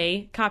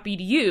today copied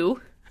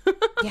you.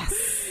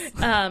 Yes.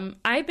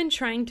 I've been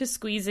trying to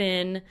squeeze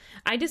in.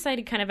 I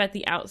decided kind of at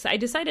the outset. I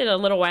decided a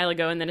little while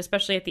ago, and then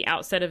especially at the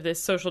outset of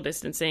this social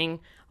distancing,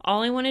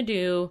 all I want to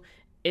do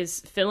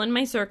is fill in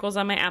my circles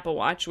on my Apple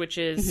Watch, which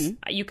is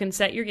you can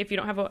set your, if you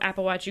don't have an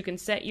Apple Watch, you can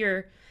set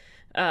your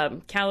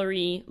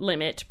calorie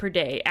limit per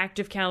day,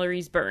 active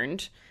calories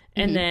burned,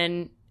 and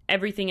then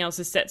everything else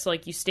is set. So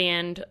like you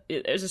stand,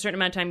 there's a certain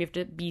amount of time you have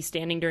to be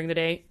standing during the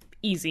day.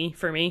 Easy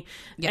for me.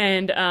 Yeah.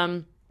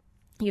 And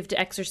you have to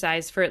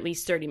exercise for at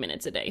least 30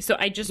 minutes a day. So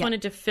I just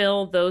wanted to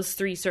fill those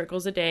 3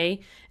 circles a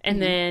day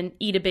and then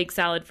eat a big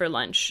salad for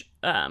lunch.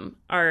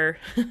 Our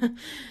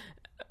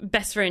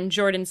best friend,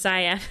 Jordan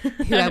Sayat,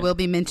 who I will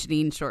be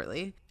mentioning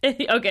shortly.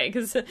 Okay,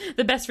 because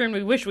the best friend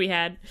we wish we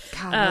had.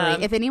 God,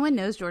 really. If anyone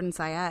knows Jordan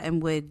Sayat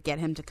and would get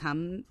him to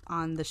come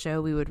on the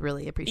show, we would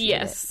really appreciate it.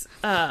 Yes.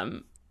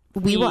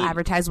 We will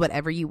advertise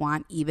whatever you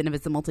want, even if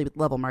it's a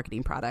multi-level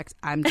marketing product.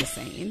 I'm just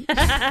saying.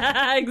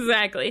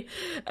 Exactly.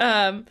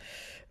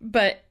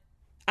 But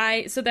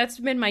so that's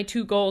been my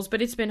 2 goals,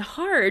 but it's been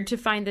hard to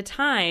find the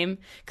time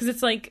because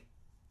it's like,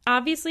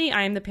 obviously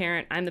I'm the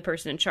parent, I'm the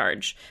person in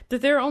charge,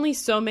 but there are only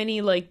so many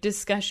like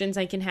discussions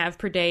I can have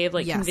per day of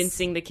like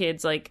convincing the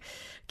kids, like,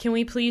 can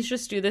we please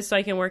just do this so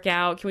I can work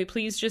out? Can we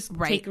please just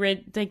take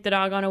the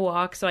dog on a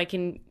walk so I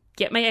can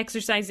get my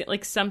exercise,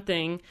 like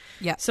something.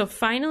 Yeah. So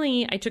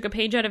finally I took a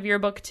page out of your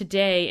book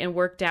today and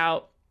worked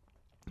out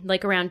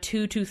like around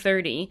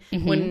 2:30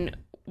 when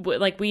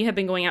like we have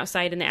been going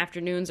outside in the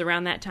afternoons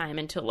around that time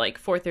until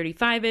like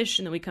 4:35ish,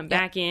 and then we come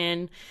back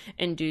in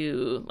and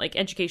do like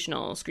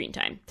educational screen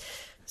time.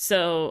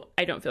 So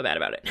I don't feel bad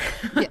about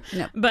it.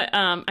 No. But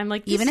I'm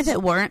like, even if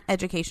it weren't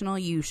educational,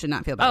 you should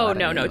not feel bad about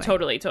it. Oh, no,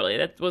 totally.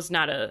 That was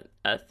not a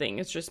thing.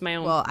 It's just my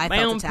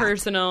own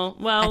personal.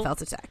 Well, I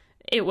felt attacked.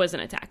 It was an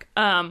attack.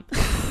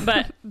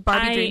 But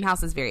Barbie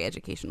Dreamhouse is very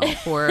educational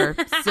for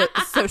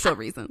social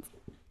reasons.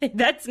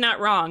 That's not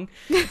wrong.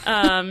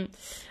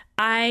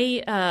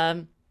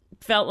 I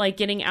felt like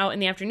getting out in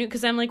the afternoon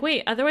because I'm like,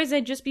 wait, otherwise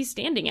I'd just be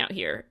standing out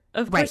here.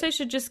 Of course I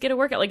should just get a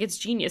workout. Like, it's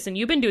genius. And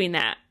you've been doing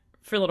that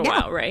for a little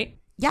while, right?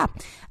 Yeah.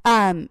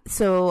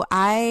 So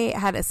I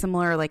had a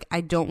similar, like,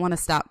 I don't want to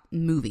stop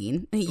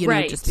moving, you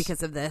know, just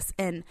because of this.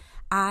 And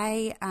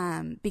I,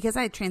 because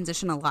I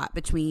transition a lot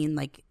between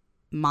like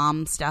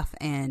mom stuff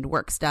and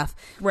work stuff,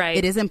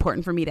 it is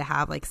important for me to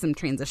have like some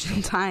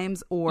transition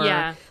times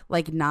or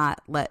like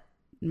not let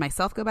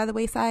myself go by the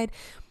wayside.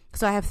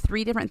 So I have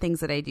 3 different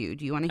things that I do.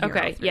 Do you want to hear?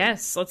 Okay.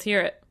 Yes. Let's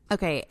hear it.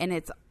 Okay.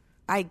 And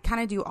I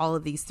kind of do all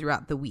of these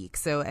throughout the week.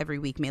 So every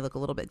week may look a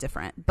little bit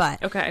different,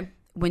 but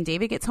when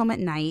David gets home at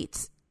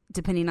night,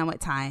 depending on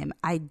what time,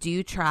 I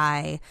do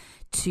try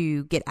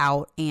to get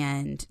out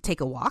and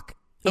take a walk.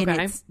 And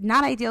it's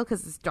not ideal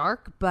because it's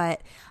dark,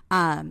 but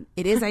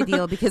it is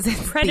ideal because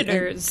it's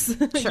predators.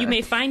 You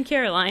may find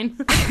Caroline.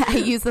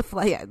 I use the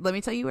let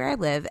me tell you where I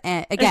live.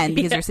 And again,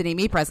 because you're sending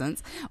me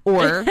presents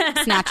or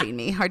snatching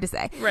me. Hard to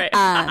say. Right.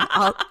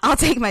 I'll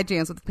take my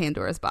chance with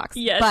Pandora's box.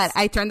 Yes. But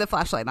I turned the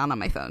flashlight on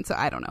my phone, so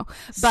I don't know.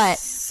 But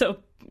so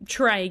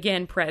try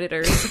again,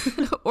 predators.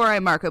 Or I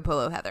Marco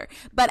Polo Heather.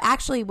 But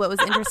actually, what was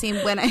interesting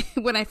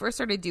when I first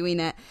started doing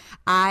it,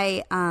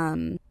 I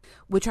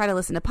would try to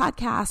listen to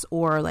podcasts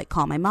or like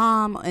call my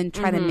mom and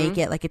try to make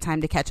it like a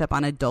time to catch up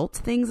on adult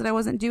things that I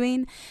wasn't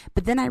doing.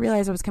 But then I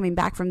realized I was coming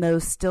back from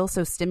those still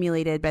so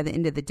stimulated by the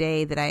end of the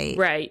day that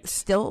I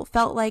still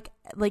felt like,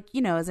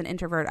 you know, as an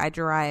introvert, I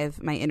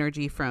derive my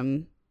energy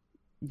from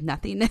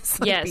nothingness,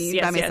 like being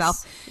by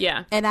myself.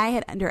 Yeah. And I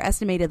had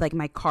underestimated like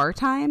my car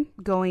time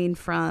going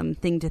from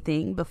thing to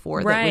thing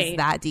before that was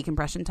that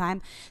decompression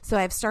time. So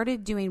I've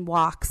started doing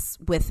walks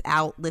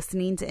without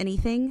listening to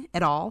anything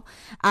at all.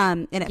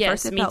 And at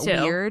first it felt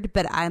weird,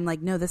 but I'm like,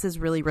 no, this is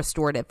really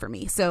restorative for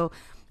me. So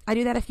I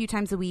do that a few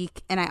times a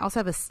week. And I also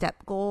have a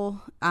step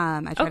goal.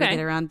 I try to get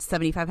around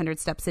 7,500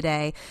 steps a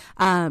day.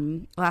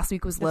 Last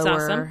week was lower.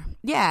 That's awesome.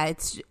 Yeah.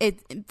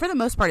 It for the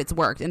most part, it's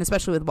worked. And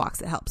especially with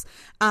walks, it helps.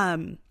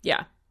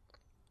 Yeah.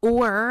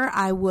 Or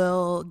I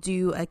will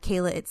do a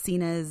Kayla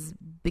Itzina's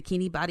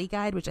Bikini Body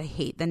Guide, which I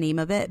hate the name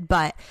of it,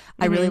 but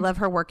I really love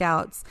her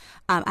workouts.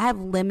 I have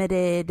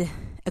limited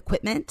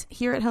equipment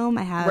here at home.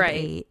 I have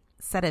a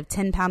set of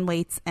 10-pound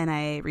weights, and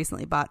I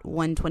recently bought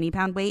one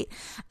 20-pound weight.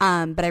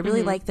 But I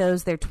really like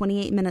those. They're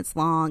 28 minutes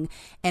long,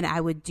 and I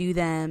would do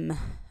them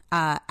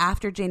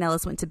after Jane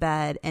Ellis went to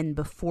bed and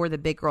before the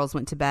big girls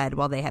went to bed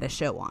while they had a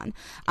show on.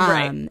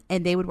 And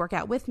they would work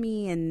out with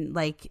me, and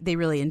like they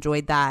really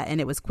enjoyed that, and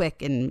it was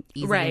quick and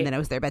easy, and then it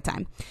was their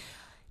bedtime.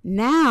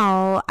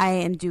 Now I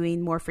am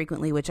doing more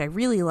frequently, which I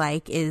really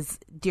like, is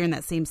during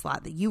that same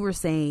slot that you were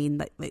saying,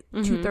 like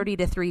 2:30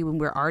 to 3 when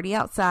we're already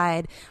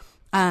outside.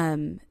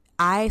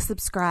 I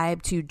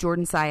subscribe to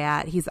Jordan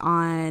Syatt. He's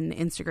on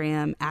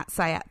Instagram at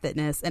Syatt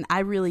Fitness, and I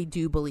really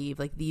do believe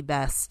like the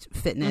best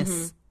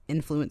fitness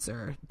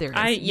influencer there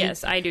is.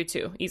 Yes, I do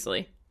too,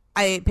 easily.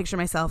 I picture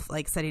myself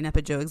like setting up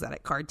a Joe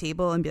Exotic card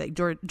table and be like,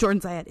 Jordan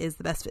Syatt is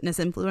the best fitness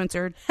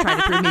influencer. Try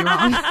to prove me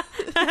wrong.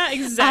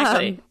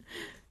 Exactly.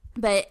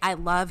 But I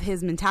love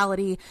his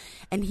mentality,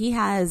 and he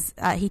has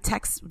he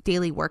texts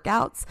daily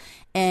workouts,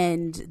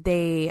 and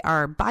they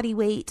are body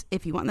weight.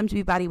 If you want them to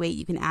be body weight,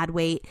 you can add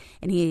weight,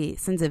 and he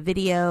sends a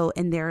video,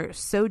 and they're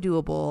so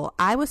doable.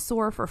 I was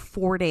sore for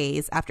 4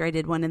 days after I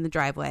did one in the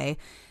driveway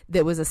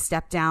that was a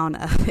step down.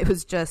 It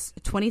was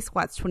just 20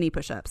 squats, 20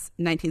 push-ups,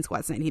 19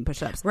 squats, 19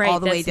 push-ups,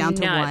 all the way down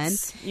to one.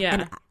 Yeah.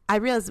 And I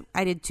realized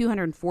I did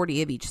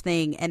 240 of each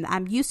thing, and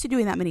I'm used to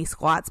doing that many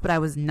squats, but I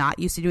was not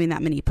used to doing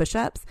that many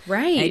push-ups.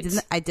 Right.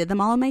 I did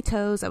them all on my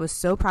toes. I was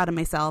so proud of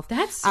myself.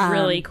 That's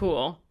really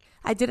cool.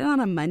 I did it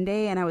on a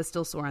Monday, and I was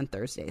still sore on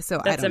Thursday.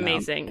 So that's I don't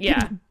amazing. know.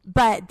 Yeah.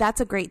 But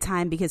that's a great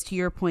time because, to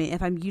your point,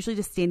 if I'm usually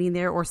just standing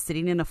there or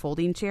sitting in a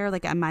folding chair,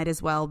 like I might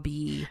as well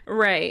be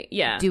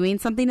doing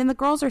something. And the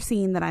girls are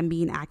seeing that I'm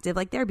being active,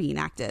 like they're being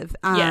active.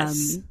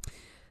 Yes.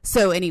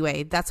 So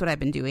anyway, that's what I've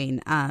been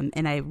doing.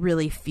 And I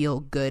really feel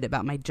good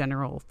about my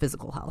general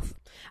physical health.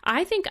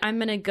 I think I'm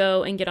going to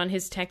go and get on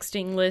his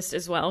texting list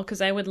as well,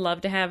 because I would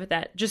love to have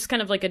that, just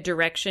kind of like a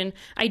direction.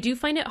 I do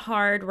find it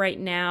hard right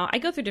now. I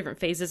go through different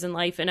phases in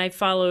life, and I've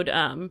followed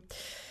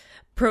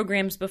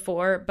programs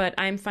before, but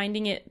I'm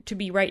finding it to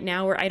be right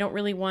now where I don't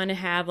really want to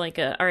have like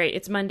all right,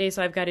 it's Monday,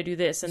 so I've got to do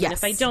this. And then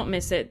if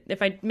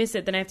I miss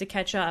it, then I have to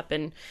catch up.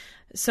 And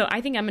so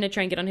I think I'm going to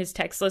try and get on his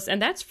text list,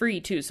 and that's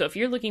free too. So if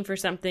you're looking for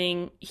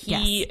something,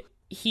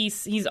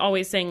 he's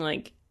always saying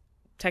like,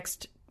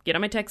 get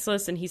on my text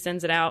list, and he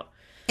sends it out.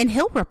 And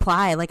he'll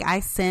reply. Like I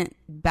sent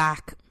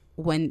back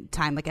one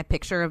time like a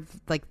picture of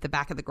like the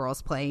back of the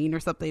girls playing or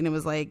something. It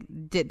was like,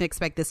 didn't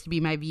expect this to be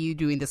my view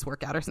doing this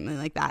workout or something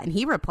like that. And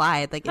he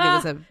replied like, it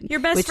was your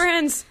best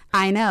friends.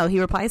 I know. He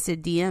replies to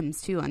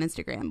DMs too on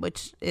Instagram,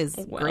 which is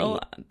great.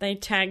 They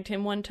tagged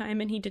him one time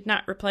and he did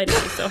not reply to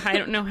me, so I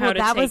don't know how to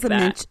that take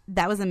that.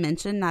 That was a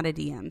mention, not a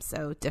DM,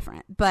 so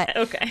different. But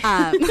okay.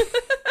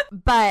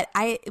 But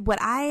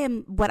what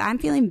I'm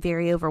feeling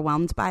very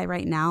overwhelmed by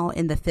right now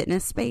in the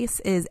fitness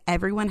space is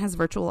everyone has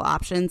virtual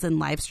options and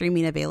live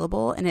streaming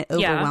available, and it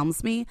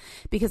overwhelms me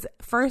because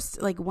first,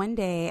 like one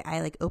day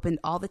I like opened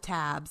all the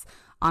tabs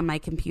on my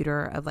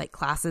computer of like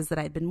classes that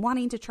I'd been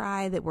wanting to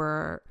try that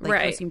were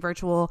like posting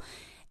virtual.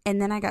 And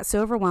then I got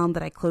so overwhelmed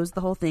that I closed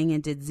the whole thing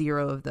and did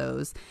 0 of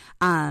those.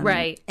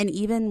 And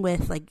even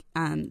with like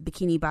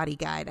Bikini Body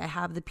Guide, I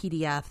have the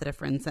PDF that a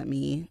friend sent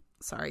me.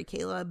 Sorry,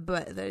 Kayla,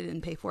 but I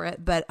didn't pay for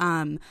it. But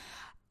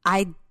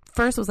I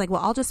first was like, well,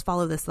 I'll just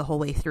follow this the whole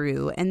way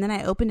through. And then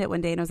I opened it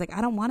one day and I was like,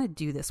 I don't want to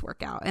do this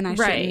workout, and I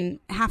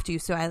shouldn't have to.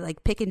 So I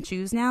like pick and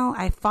choose now.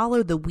 I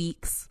follow the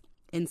weeks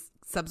in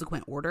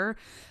subsequent order,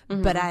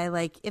 but I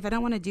like, if I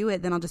don't want to do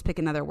it, then I'll just pick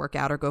another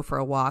workout or go for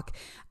a walk.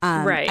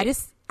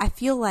 I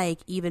feel like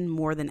even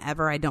more than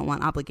ever, I don't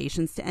want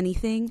obligations to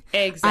anything.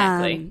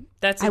 Exactly.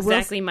 That's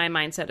exactly my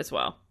mindset as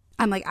well.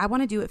 I'm like, I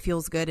want to do what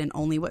feels good and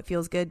only what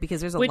feels good, because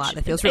there's a lot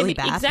that feels really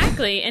bad.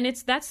 Exactly. And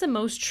that's the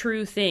most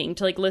true thing,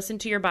 to like listen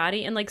to your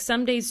body. And like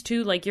some days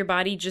too, like your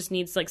body just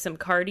needs like some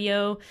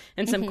cardio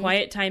and some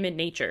quiet time in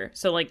nature.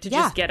 So like to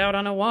just get out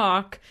on a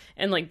walk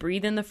and like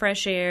breathe in the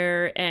fresh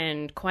air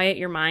and quiet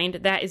your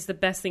mind. That is the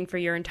best thing for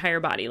your entire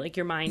body, like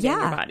your mind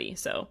and your body.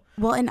 So.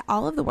 Well, and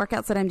all of the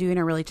workouts that I'm doing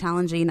are really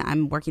challenging.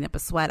 I'm working up a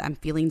sweat. I'm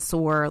feeling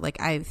sore. Like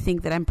I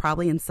think that I'm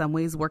probably in some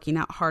ways working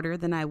out harder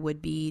than I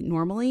would be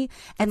normally.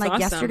 And like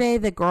yesterday,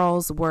 the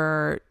girls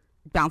were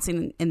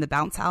bouncing in the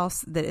bounce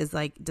house that is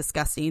like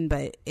disgusting,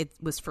 but it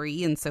was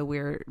free, and so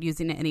we're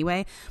using it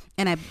anyway.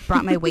 And I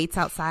brought my weights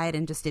outside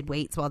and just did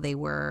weights while they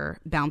were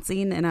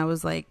bouncing, and I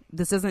was like,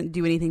 this doesn't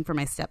do anything for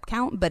my step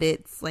count, but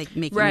it's like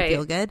making me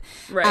feel good.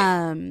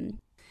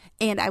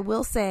 And I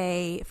will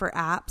say, for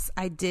apps,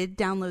 I did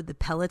download the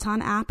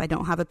Peloton app. I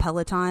don't have a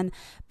Peloton,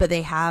 but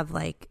they have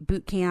like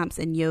boot camps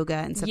and yoga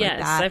and stuff like that.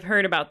 Yes, I've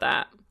heard about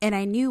that. And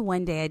I knew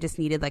one day I just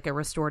needed like a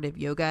restorative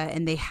yoga,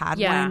 and they had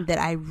one that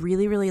I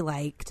really, really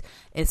liked.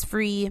 It's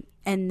free.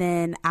 And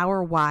then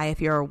Our Y, if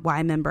you're a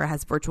Y member,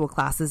 has virtual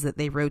classes that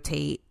they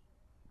rotate.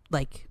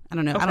 Like, I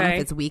don't know. I don't know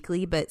if it's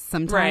weekly, but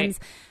sometimes.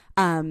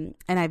 And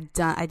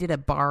I did a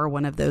bar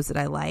one of those that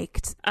I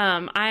liked.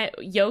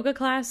 Yoga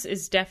class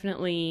is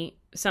definitely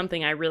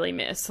something I really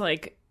miss.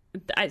 Like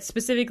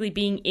specifically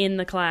being in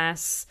the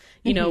class,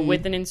 you know,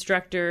 with an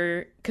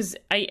instructor, because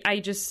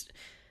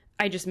I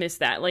I just miss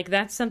that. Like,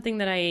 that's something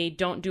that I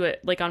don't do it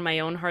like on my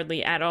own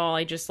hardly at all.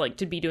 I just like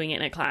to be doing it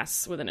in a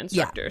class with an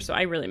instructor. So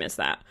I really miss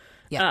that.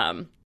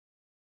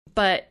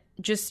 But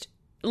just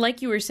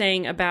like you were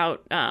saying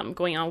about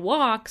going on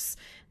walks,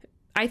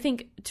 I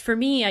think for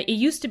me, it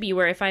used to be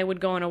where if I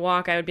would go on a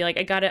walk, I would be like,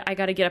 I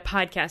gotta get a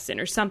podcast in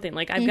or something.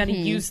 Like, I've got to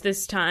use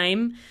this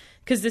time,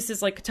 because this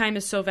is like, time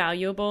is so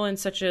valuable and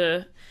such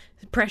a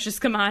precious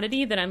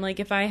commodity that I'm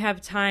like, if I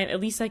have time, at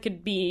least I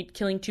could be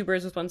killing two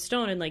birds with one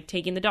stone and like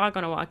taking the dog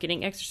on a walk,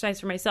 getting exercise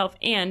for myself,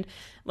 and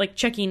like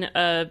checking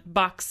a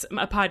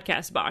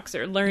podcast box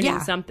or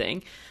learning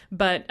something.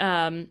 But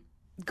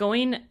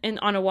going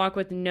on a walk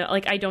with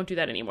I don't do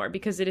that anymore,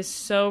 because it is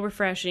so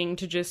refreshing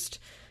to just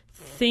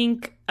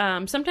think.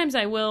 Sometimes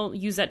I will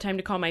use that time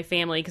to call my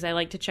family, because I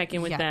like to check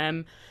in with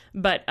them.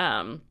 But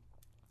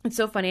it's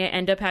so funny. I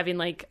end up having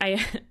like,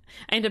 I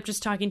end up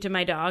just talking to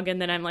my dog,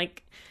 and then I'm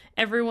like,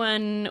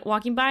 everyone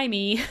walking by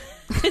me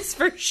is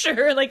for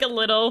sure like a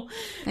little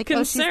like,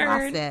 concerned.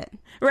 Oh, she's lost it.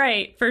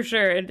 Right, for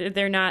sure.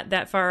 They're not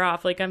that far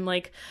off. Like, I'm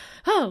like,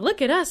 oh,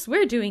 look at us.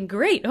 We're doing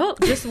great. Oh,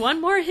 just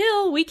one more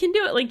hill. We can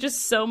do it. Like,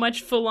 just so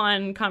much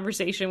full-on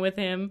conversation with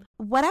him.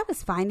 What I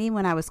was finding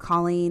when I was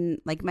calling,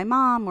 like, my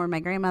mom or my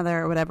grandmother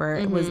or whatever,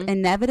 it was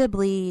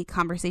inevitably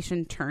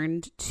conversation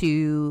turned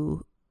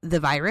to the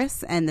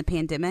virus and the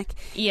pandemic.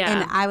 Yeah.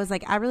 And I was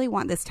like, I really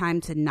want this time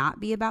to not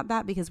be about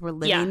that, because we're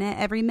living it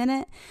every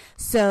minute.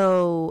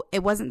 So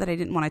it wasn't that I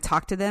didn't want to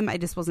talk to them. I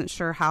just wasn't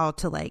sure how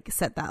to like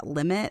set that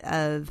limit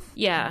of,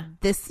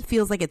 this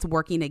feels like it's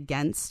working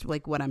against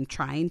like what I'm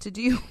trying to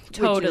do.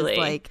 Totally. Which is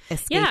like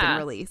escape and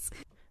release.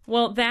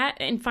 Well, that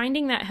and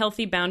finding that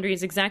healthy boundary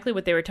is exactly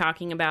what they were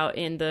talking about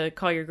in the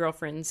Call Your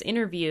Girlfriends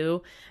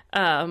interview.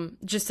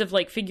 Just of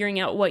like figuring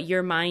out what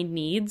your mind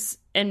needs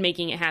and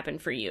making it happen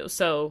for you.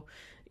 So,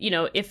 you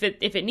know, if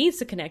it needs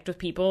to connect with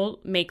people,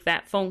 make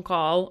that phone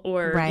call,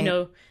 or, you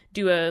know,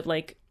 do a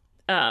like,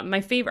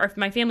 my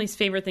family's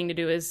favorite thing to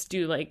do is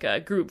do like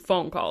group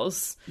phone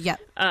calls. Yep.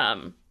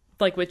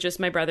 Like with just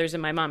my brothers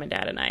and my mom and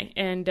dad and I.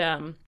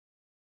 And,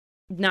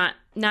 not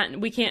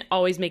we can't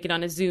always make it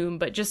on a Zoom,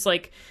 but just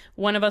like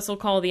one of us will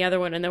call the other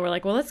one, and then we're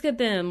like, well, let's get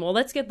them. Well,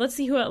 let's get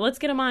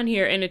them on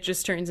here. And it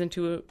just turns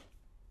into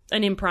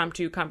an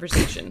impromptu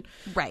conversation.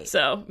 Right.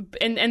 So,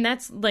 and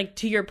that's like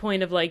to your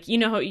point of like, you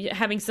know,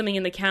 having something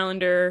in the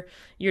calendar,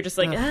 you're just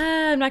like,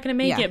 I'm not going to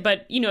make it.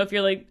 But, you know, if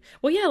you're like,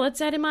 well, yeah, let's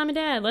add in mom and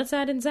dad, let's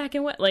add in Zach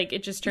and what, like,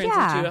 it just turns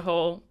into a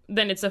whole,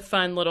 then it's a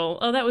fun little,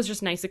 oh, that was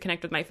just nice to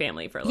connect with my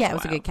family for a little while. Yeah, it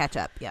was a good catch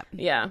up. Yep.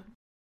 Yeah.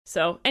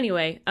 So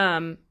anyway,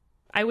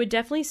 I would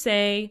definitely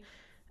say,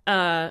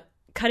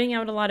 cutting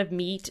out a lot of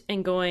meat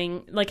and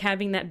going, like,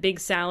 having that big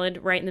salad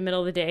right in the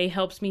middle of the day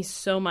helps me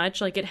so much.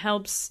 Like, it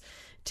helps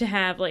to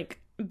have,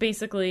 like,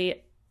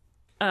 basically,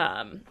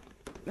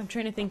 I'm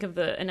trying to think of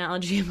the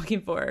analogy I'm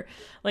looking for,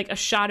 like a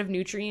shot of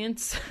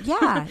nutrients.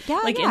 Yeah,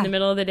 like in the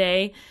middle of the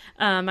day.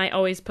 I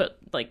always put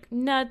like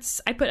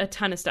nuts. I put a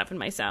ton of stuff in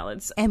my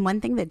salads. And one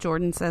thing that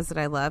Jordan says that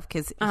I love,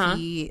 because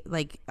he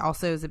like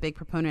also is a big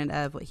proponent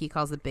of what he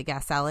calls a big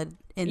ass salad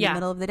in the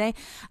middle of the day,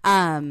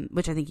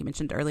 which I think you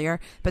mentioned earlier.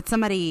 But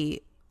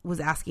somebody was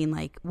asking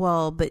like,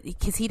 well, but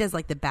because he does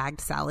like the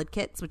bagged salad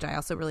kits, which I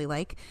also really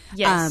like.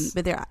 Yes.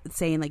 But they're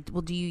saying like,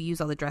 well, do you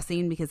use all the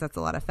dressing, because that's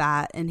a lot of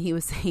fat? And he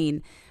was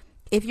saying,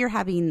 if you're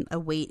having a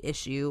weight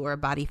issue or a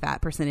body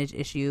fat percentage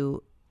issue,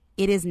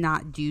 it is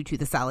not due to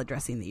the salad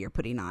dressing that you're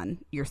putting on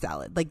your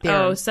salad. Like, there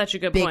are such a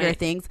good bigger point.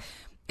 things.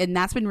 And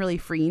that's been really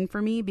freeing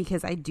for me,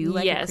 because I do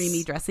like a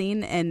creamy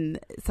dressing. And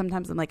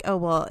sometimes I'm like, oh,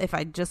 well, if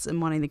I just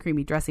am wanting the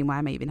creamy dressing, why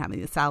am I even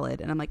having the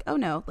salad? And I'm like, oh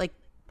no, like,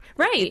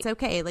 it's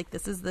okay. Like,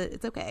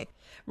 it's okay.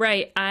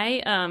 Right.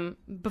 I,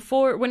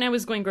 before, when I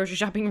was going grocery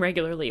shopping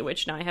regularly,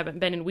 which now I haven't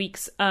been in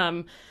weeks,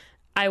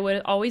 I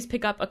would always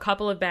pick up a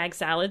couple of bag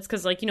salads,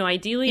 because, like, you know,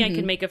 ideally I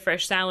could make a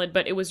fresh salad,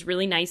 but it was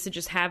really nice to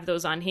just have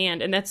those on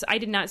hand. And I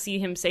did not see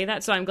him say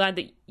that, so I'm glad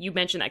that you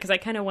mentioned that, because I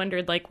kind of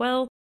wondered, like,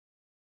 well,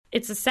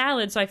 it's a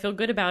salad, so I feel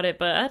good about it,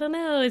 but I don't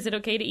know, is it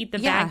okay to eat the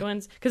bag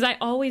ones? Because I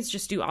always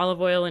just do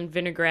olive oil and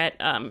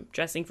vinaigrette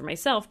dressing for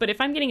myself, but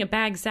if I'm getting a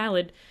bag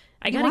salad,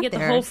 I gotta get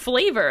the whole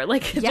flavor.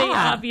 Like, they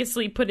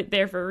obviously put it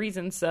there for a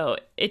reason, so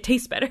it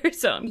tastes better.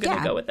 So I'm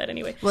gonna go with that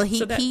anyway. Well,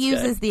 he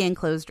uses the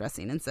enclosed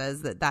dressing and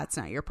says that that's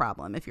not your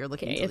problem if you're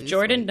looking to if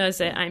Jordan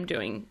does it, I'm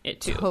doing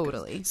it too.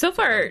 Totally. So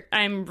far,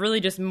 I'm really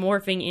just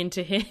morphing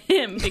into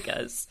him,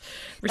 because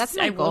that's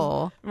my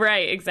goal.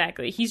 Right,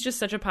 exactly. He's just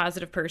such a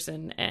positive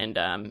person,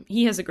 and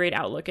he has a great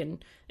outlook,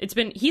 and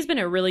he's been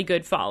a really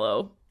good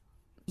follow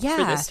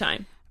for this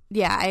time.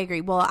 Yeah, I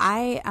agree. Well,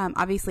 I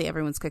obviously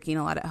everyone's cooking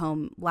a lot at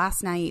home.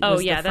 Last night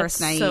was the first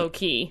night. So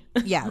key.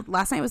 Yeah,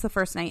 last night was the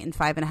first night in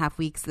 5.5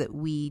 weeks that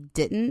we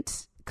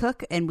didn't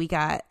cook, and we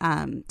got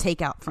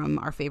takeout from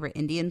our favorite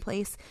Indian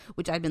place,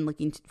 which I've been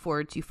looking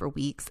forward to for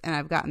weeks, and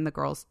I've gotten the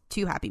girls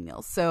 2 Happy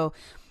Meals. So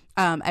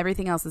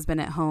everything else has been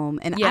at home,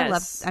 and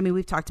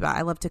we've talked about,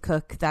 I love to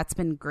cook. That's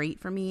been great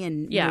for me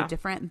and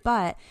different,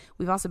 but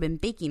we've also been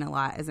baking a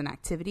lot as an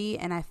activity,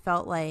 and I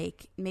felt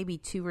like maybe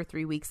 2 or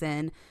 3 weeks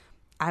in,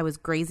 I was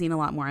grazing a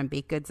lot more on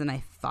baked goods than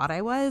I thought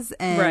I was.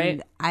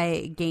 And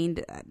I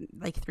gained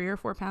like 3 or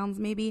 4 pounds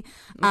maybe.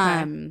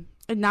 Okay.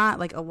 Not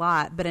like a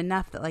lot, but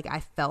enough that like I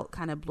felt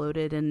kind of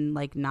bloated and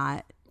like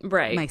not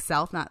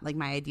myself, not like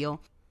my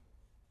ideal.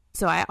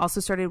 So I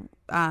also started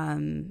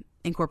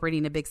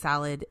incorporating a big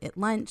salad at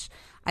lunch.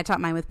 I topped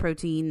mine with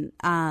protein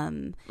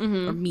or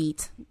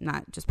meat,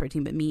 not just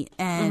protein, but meat.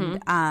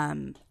 And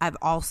I've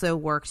also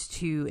worked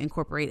to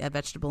incorporate a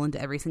vegetable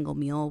into every single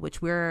meal,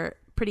 which we're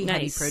pretty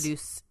heavy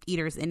produce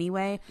eaters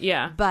anyway.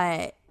 Yeah.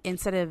 But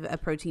instead of a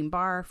protein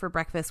bar for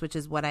breakfast, which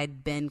is what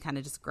I'd been kind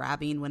of just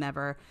grabbing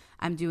whenever,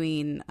 I'm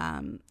doing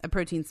a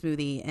protein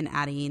smoothie and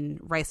adding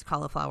riced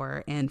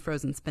cauliflower and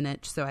frozen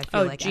spinach. So I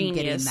feel like I'm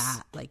getting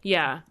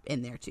that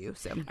in there too.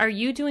 So are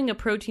you doing a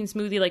protein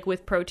smoothie like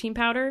with protein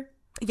powder?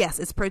 Yes,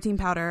 it's protein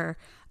powder,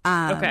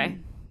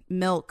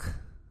 milk,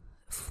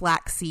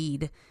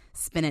 flaxseed,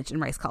 spinach, and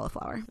rice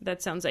cauliflower.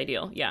 That sounds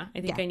ideal. Yeah,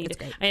 I think I need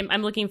it.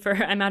 I'm looking for.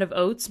 I'm out of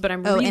oats, but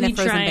I'm really and a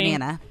frozen trying.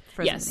 Banana.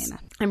 Banana.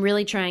 I'm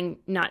really trying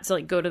not to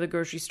like go to the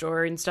grocery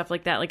store and stuff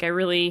like that. Like I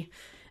really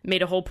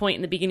made a whole point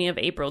in the beginning of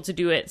April to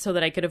do it so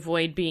that I could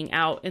avoid being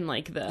out in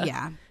like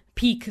the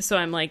peak. So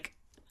I'm like,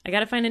 I got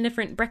to find a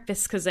different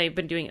breakfast because I've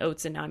been doing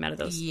oats and now I'm out of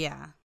those.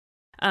 Yeah.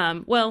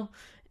 Well,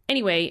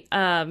 anyway.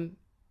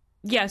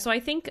 Yeah, so I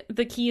think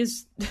the key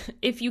is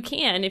if you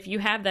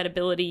have that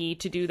ability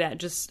to do that,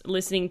 just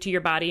listening to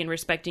your body and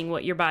respecting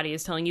what your body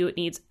is telling you it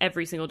needs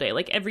every single day.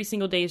 Like every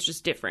single day is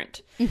just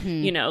different,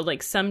 you know,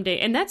 like some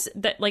day. And that's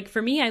that, like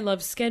for me, I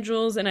love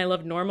schedules and I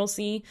love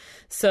normalcy.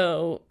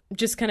 So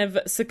just kind of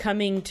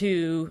succumbing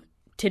to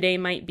today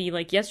might be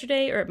like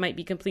yesterday or it might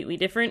be completely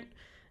different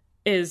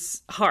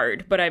is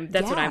hard, but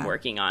that's what I'm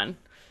working on.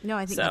 No,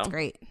 I think that's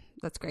great.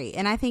 That's great.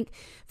 And I think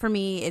for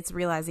me, it's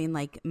realizing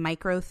like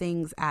micro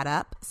things add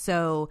up.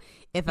 So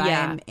if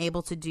I'm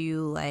able to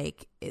do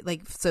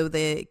so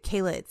the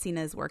Kayla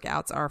Itsina's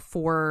workouts are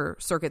 4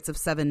 circuits of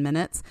 7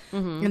 minutes.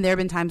 And there have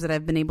been times that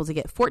I've been able to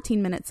get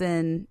 14 minutes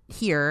in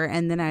here.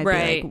 And then I'd be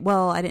like,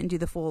 well, I didn't do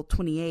the full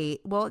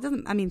 28. Well, it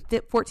doesn't,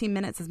 14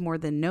 minutes is more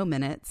than no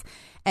minutes.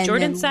 And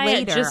Jordan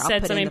Syatt just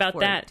said something about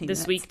that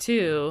this week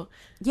too.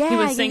 Yeah. He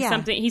was saying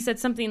something, he said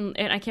something,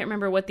 and I can't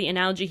remember what the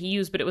analogy he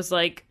used, but it was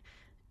like,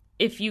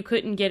 if you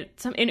couldn't get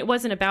some, and it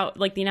wasn't about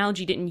like the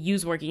analogy didn't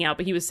use working out,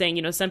 but he was saying,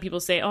 you know, some people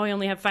say, oh, I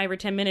only have 5 or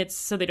 10 minutes,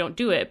 so they don't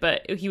do it.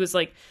 But he was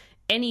like,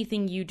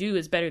 anything you do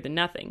is better than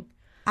nothing.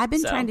 I've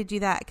been trying to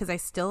do that because I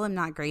still am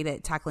not great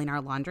at tackling our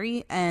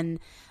laundry and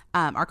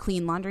our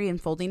clean laundry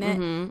and folding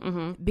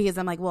it because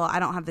I'm like, well,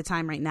 I don't have the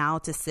time right now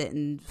to sit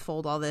and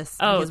fold all this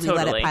because we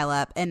let it pile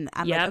up. And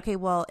I'm like, okay,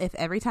 well, if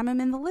every time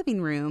I'm in the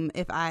living room,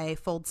 if I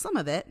fold some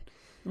of it,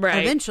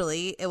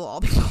 eventually it will all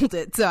be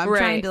folded. So I'm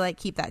trying to like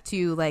keep that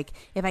too. Like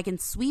if I can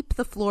sweep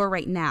the floor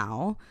right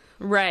now,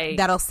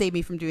 that'll save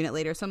me from doing it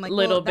later. So I'm like,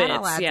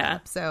 that'll add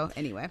up. So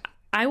anyway,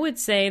 I would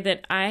say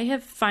that I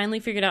have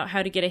finally figured out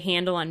how to get a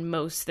handle on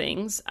most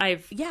things.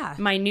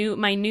 My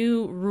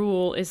new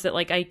rule is that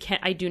like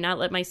I do not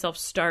let myself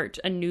start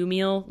a new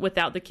meal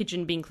without the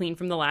kitchen being clean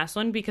from the last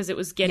one because it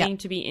was getting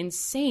to be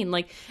insane.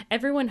 Like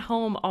everyone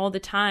home all the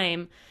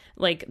time.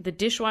 Like the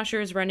dishwasher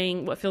is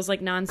running what feels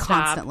like nonstop.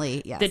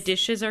 Constantly, yes. The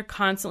dishes are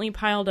constantly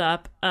piled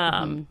up.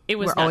 It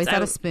was We're always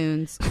out of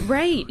spoons.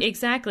 Right,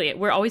 exactly.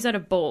 We're always out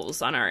of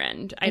bowls on our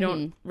end. I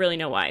don't really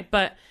know why,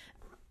 but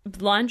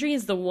laundry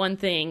is the one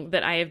thing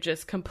that I have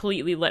just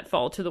completely let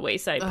fall to the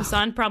wayside.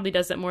 Hassan probably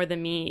does it more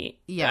than me.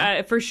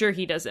 Yeah, for sure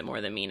he does it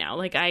more than me now.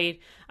 Like I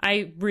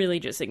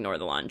really just ignore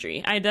the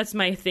laundry. That's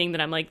my thing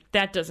that I'm like,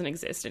 that doesn't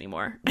exist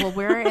anymore. Well,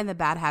 we're in the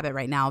bad habit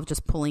right now of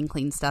just pulling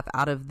clean stuff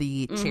out of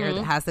the chair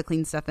that has the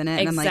clean stuff in it.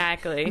 And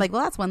exactly. I'm like,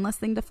 well, that's one less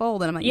thing to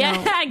fold. And I'm like,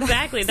 yeah, no,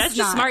 exactly. That's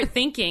just smart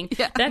thinking.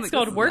 Yeah, that's like,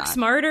 called work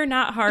smarter,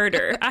 not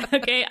harder.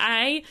 Okay.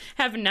 I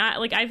have not,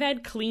 like, I've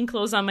had clean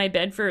clothes on my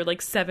bed for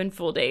like 7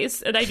 full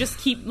days. And I just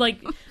keep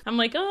like, I'm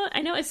like, oh,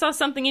 I know I saw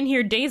something in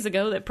here days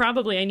ago that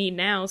probably I need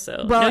now.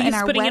 So no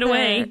use putting it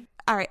away.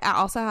 All right. I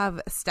also have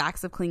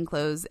stacks of clean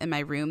clothes in my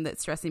room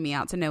that's stressing me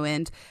out to no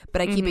end,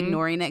 but I keep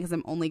ignoring it because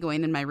I'm only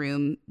going in my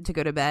room to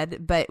go to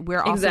bed. But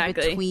we're also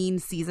between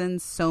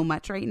seasons so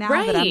much right now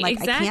that I'm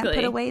like, I can't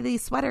put away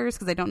these sweaters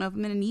because I don't know if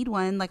I'm going to need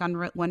one like on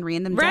one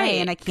random day,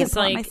 and I can't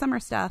pull out my summer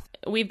stuff.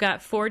 We've got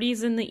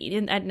 40s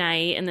at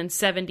night and then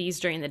 70s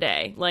during the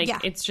day. Like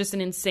it's just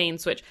an insane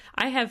switch.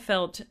 I have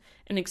felt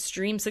an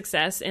extreme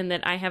success in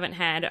that I haven't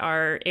had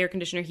our air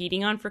conditioner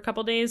heating on for a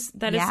couple days.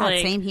 That is like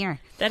same here.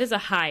 That is a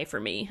high for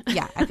me.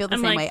 Yeah, I feel the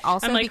same way.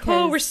 Also, I'm like,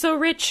 because, oh, we're so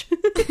rich.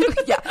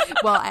 Yeah.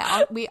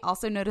 Well, we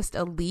also noticed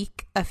a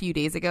leak a few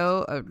days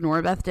ago.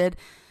 Norabeth did.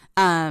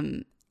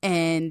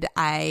 And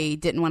I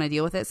didn't want to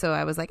deal with it, so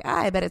I was like,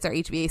 I bet it's our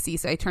HVAC.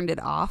 So I turned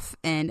it off,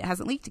 and it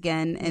hasn't leaked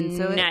again. And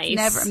so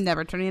I'm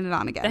never turning it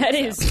on again. That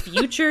is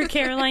future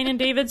Caroline and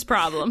David's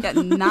problem. Yeah,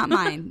 not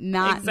mine.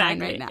 Not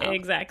mine right now.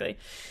 Exactly.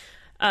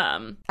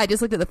 I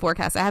just looked at the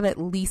forecast. I have at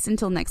least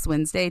until next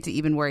Wednesday to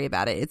even worry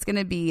about it. It's going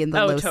to be in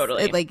the low.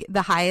 Totally. Like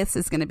the highest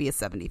is going to be a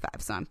 75,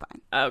 so I'm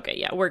fine. Okay,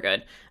 yeah, we're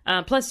good.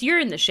 Plus, you're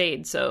in the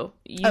shade, so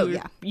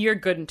you're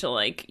good until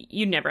like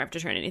you never have to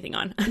turn anything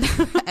on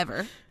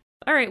ever.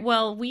 All right.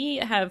 Well, we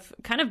have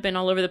kind of been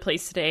all over the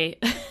place today,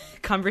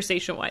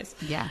 conversation-wise.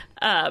 Yeah.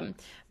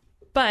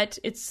 But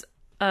it's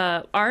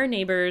our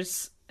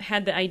neighbors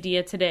had the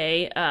idea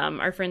today.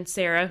 Our friend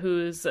Sarah,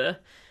 who's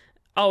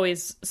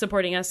always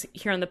supporting us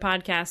here on the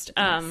podcast,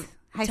 Yes.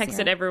 Hi, texted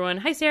Sarah. everyone,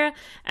 "Hi, Sarah,"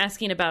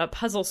 asking about a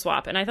puzzle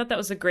swap. And I thought that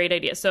was a great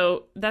idea.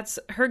 So that's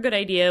her good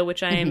idea,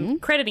 which I am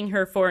crediting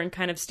her for and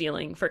kind of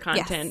stealing for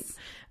content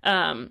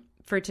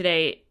for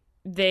today.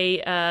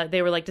 They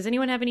were like, "Does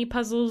anyone have any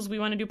puzzles? We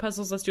want to do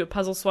puzzles. Let's do a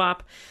puzzle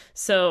swap."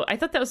 So I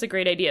thought that was a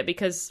great idea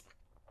because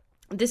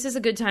this is a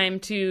good time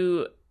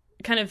to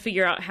kind of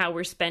figure out how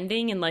we're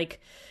spending. And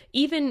like,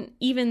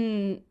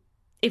 even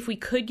if we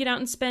could get out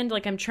and spend,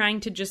 like, I'm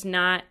trying to just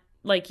not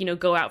like,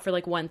 go out for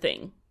like one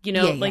thing,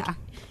 like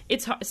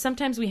it's hard.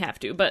 Sometimes we have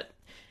to, but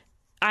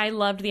I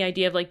loved the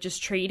idea of like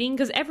just trading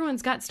because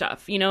everyone's got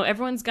stuff,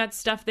 everyone's got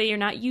stuff they are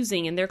not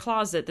using in their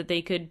closet that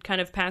they could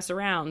kind of pass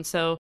around.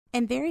 So,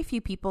 and very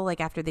few people,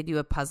 like, after they do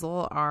a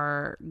puzzle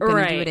are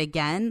going to do it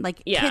again.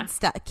 Like,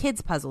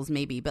 kids puzzles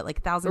maybe, but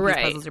like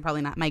 1,000-piece puzzles are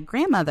probably not. My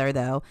grandmother,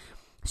 though,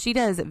 she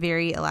does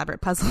very elaborate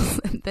puzzles,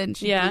 and then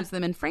she glues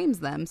them and frames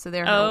them. So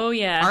they're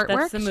artwork.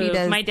 That's the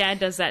move. My dad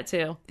does that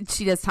too.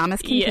 She does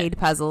Thomas Kincaid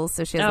puzzles,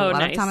 so she has a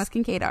lot of Thomas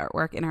Kincaid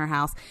artwork in her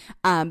house.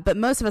 But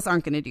most of us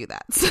aren't going to do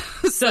that.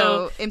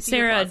 So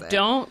Sarah,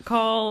 don't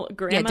call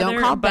grandmother. Yeah, don't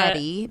call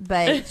Betty,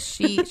 but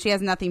she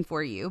has nothing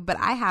for you. But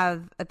I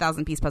have a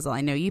 1,000-piece puzzle.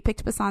 I know you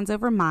picked Passans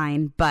over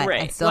mine, but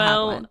I still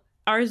have one.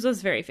 Ours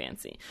was very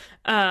fancy.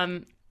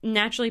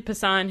 Naturally,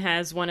 Passan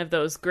has one of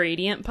those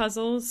gradient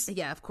puzzles.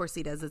 Yeah, of course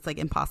he does. It's like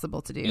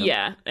impossible to do.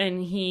 Yeah,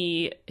 and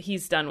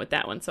he's done with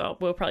that one, so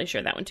we'll probably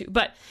share that one too.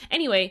 But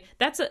anyway,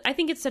 I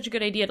think it's such a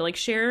good idea to like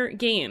share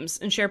games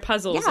and share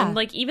puzzles and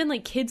like even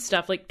like kids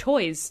stuff, like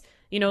toys.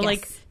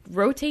 Like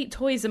rotate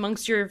toys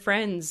amongst your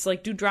friends,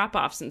 like do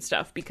drop-offs and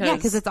stuff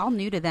because it's all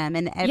new to them.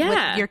 And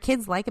what your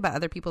kids like about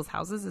other people's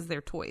houses is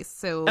their toys.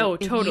 So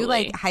if you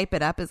like hype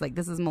it up as like,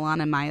 this is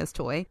Milana and Maya's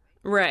toy.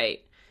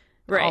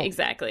 Right,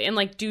 exactly. And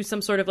like do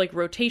some sort of like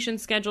rotation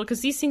schedule because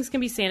these things can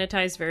be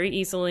sanitized very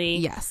easily.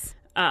 Yes.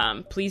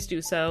 Please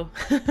do so.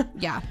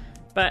 Yeah.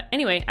 But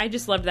anyway, I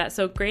just loved that.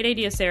 So great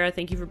idea, Sarah.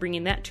 Thank you for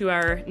bringing that to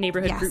our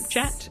neighborhood group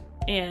chat.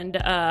 And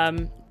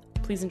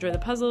please enjoy the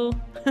puzzle.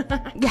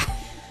 Yeah.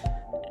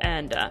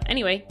 And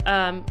anyway,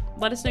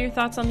 let us know your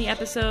thoughts on the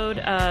episode.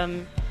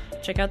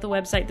 Check out the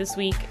website this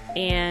week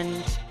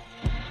and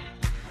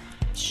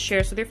share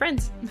us with your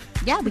friends.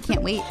 Yeah, we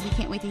can't wait. We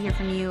can't wait to hear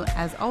from you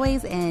as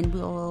always, and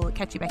we'll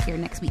catch you back here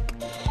next week.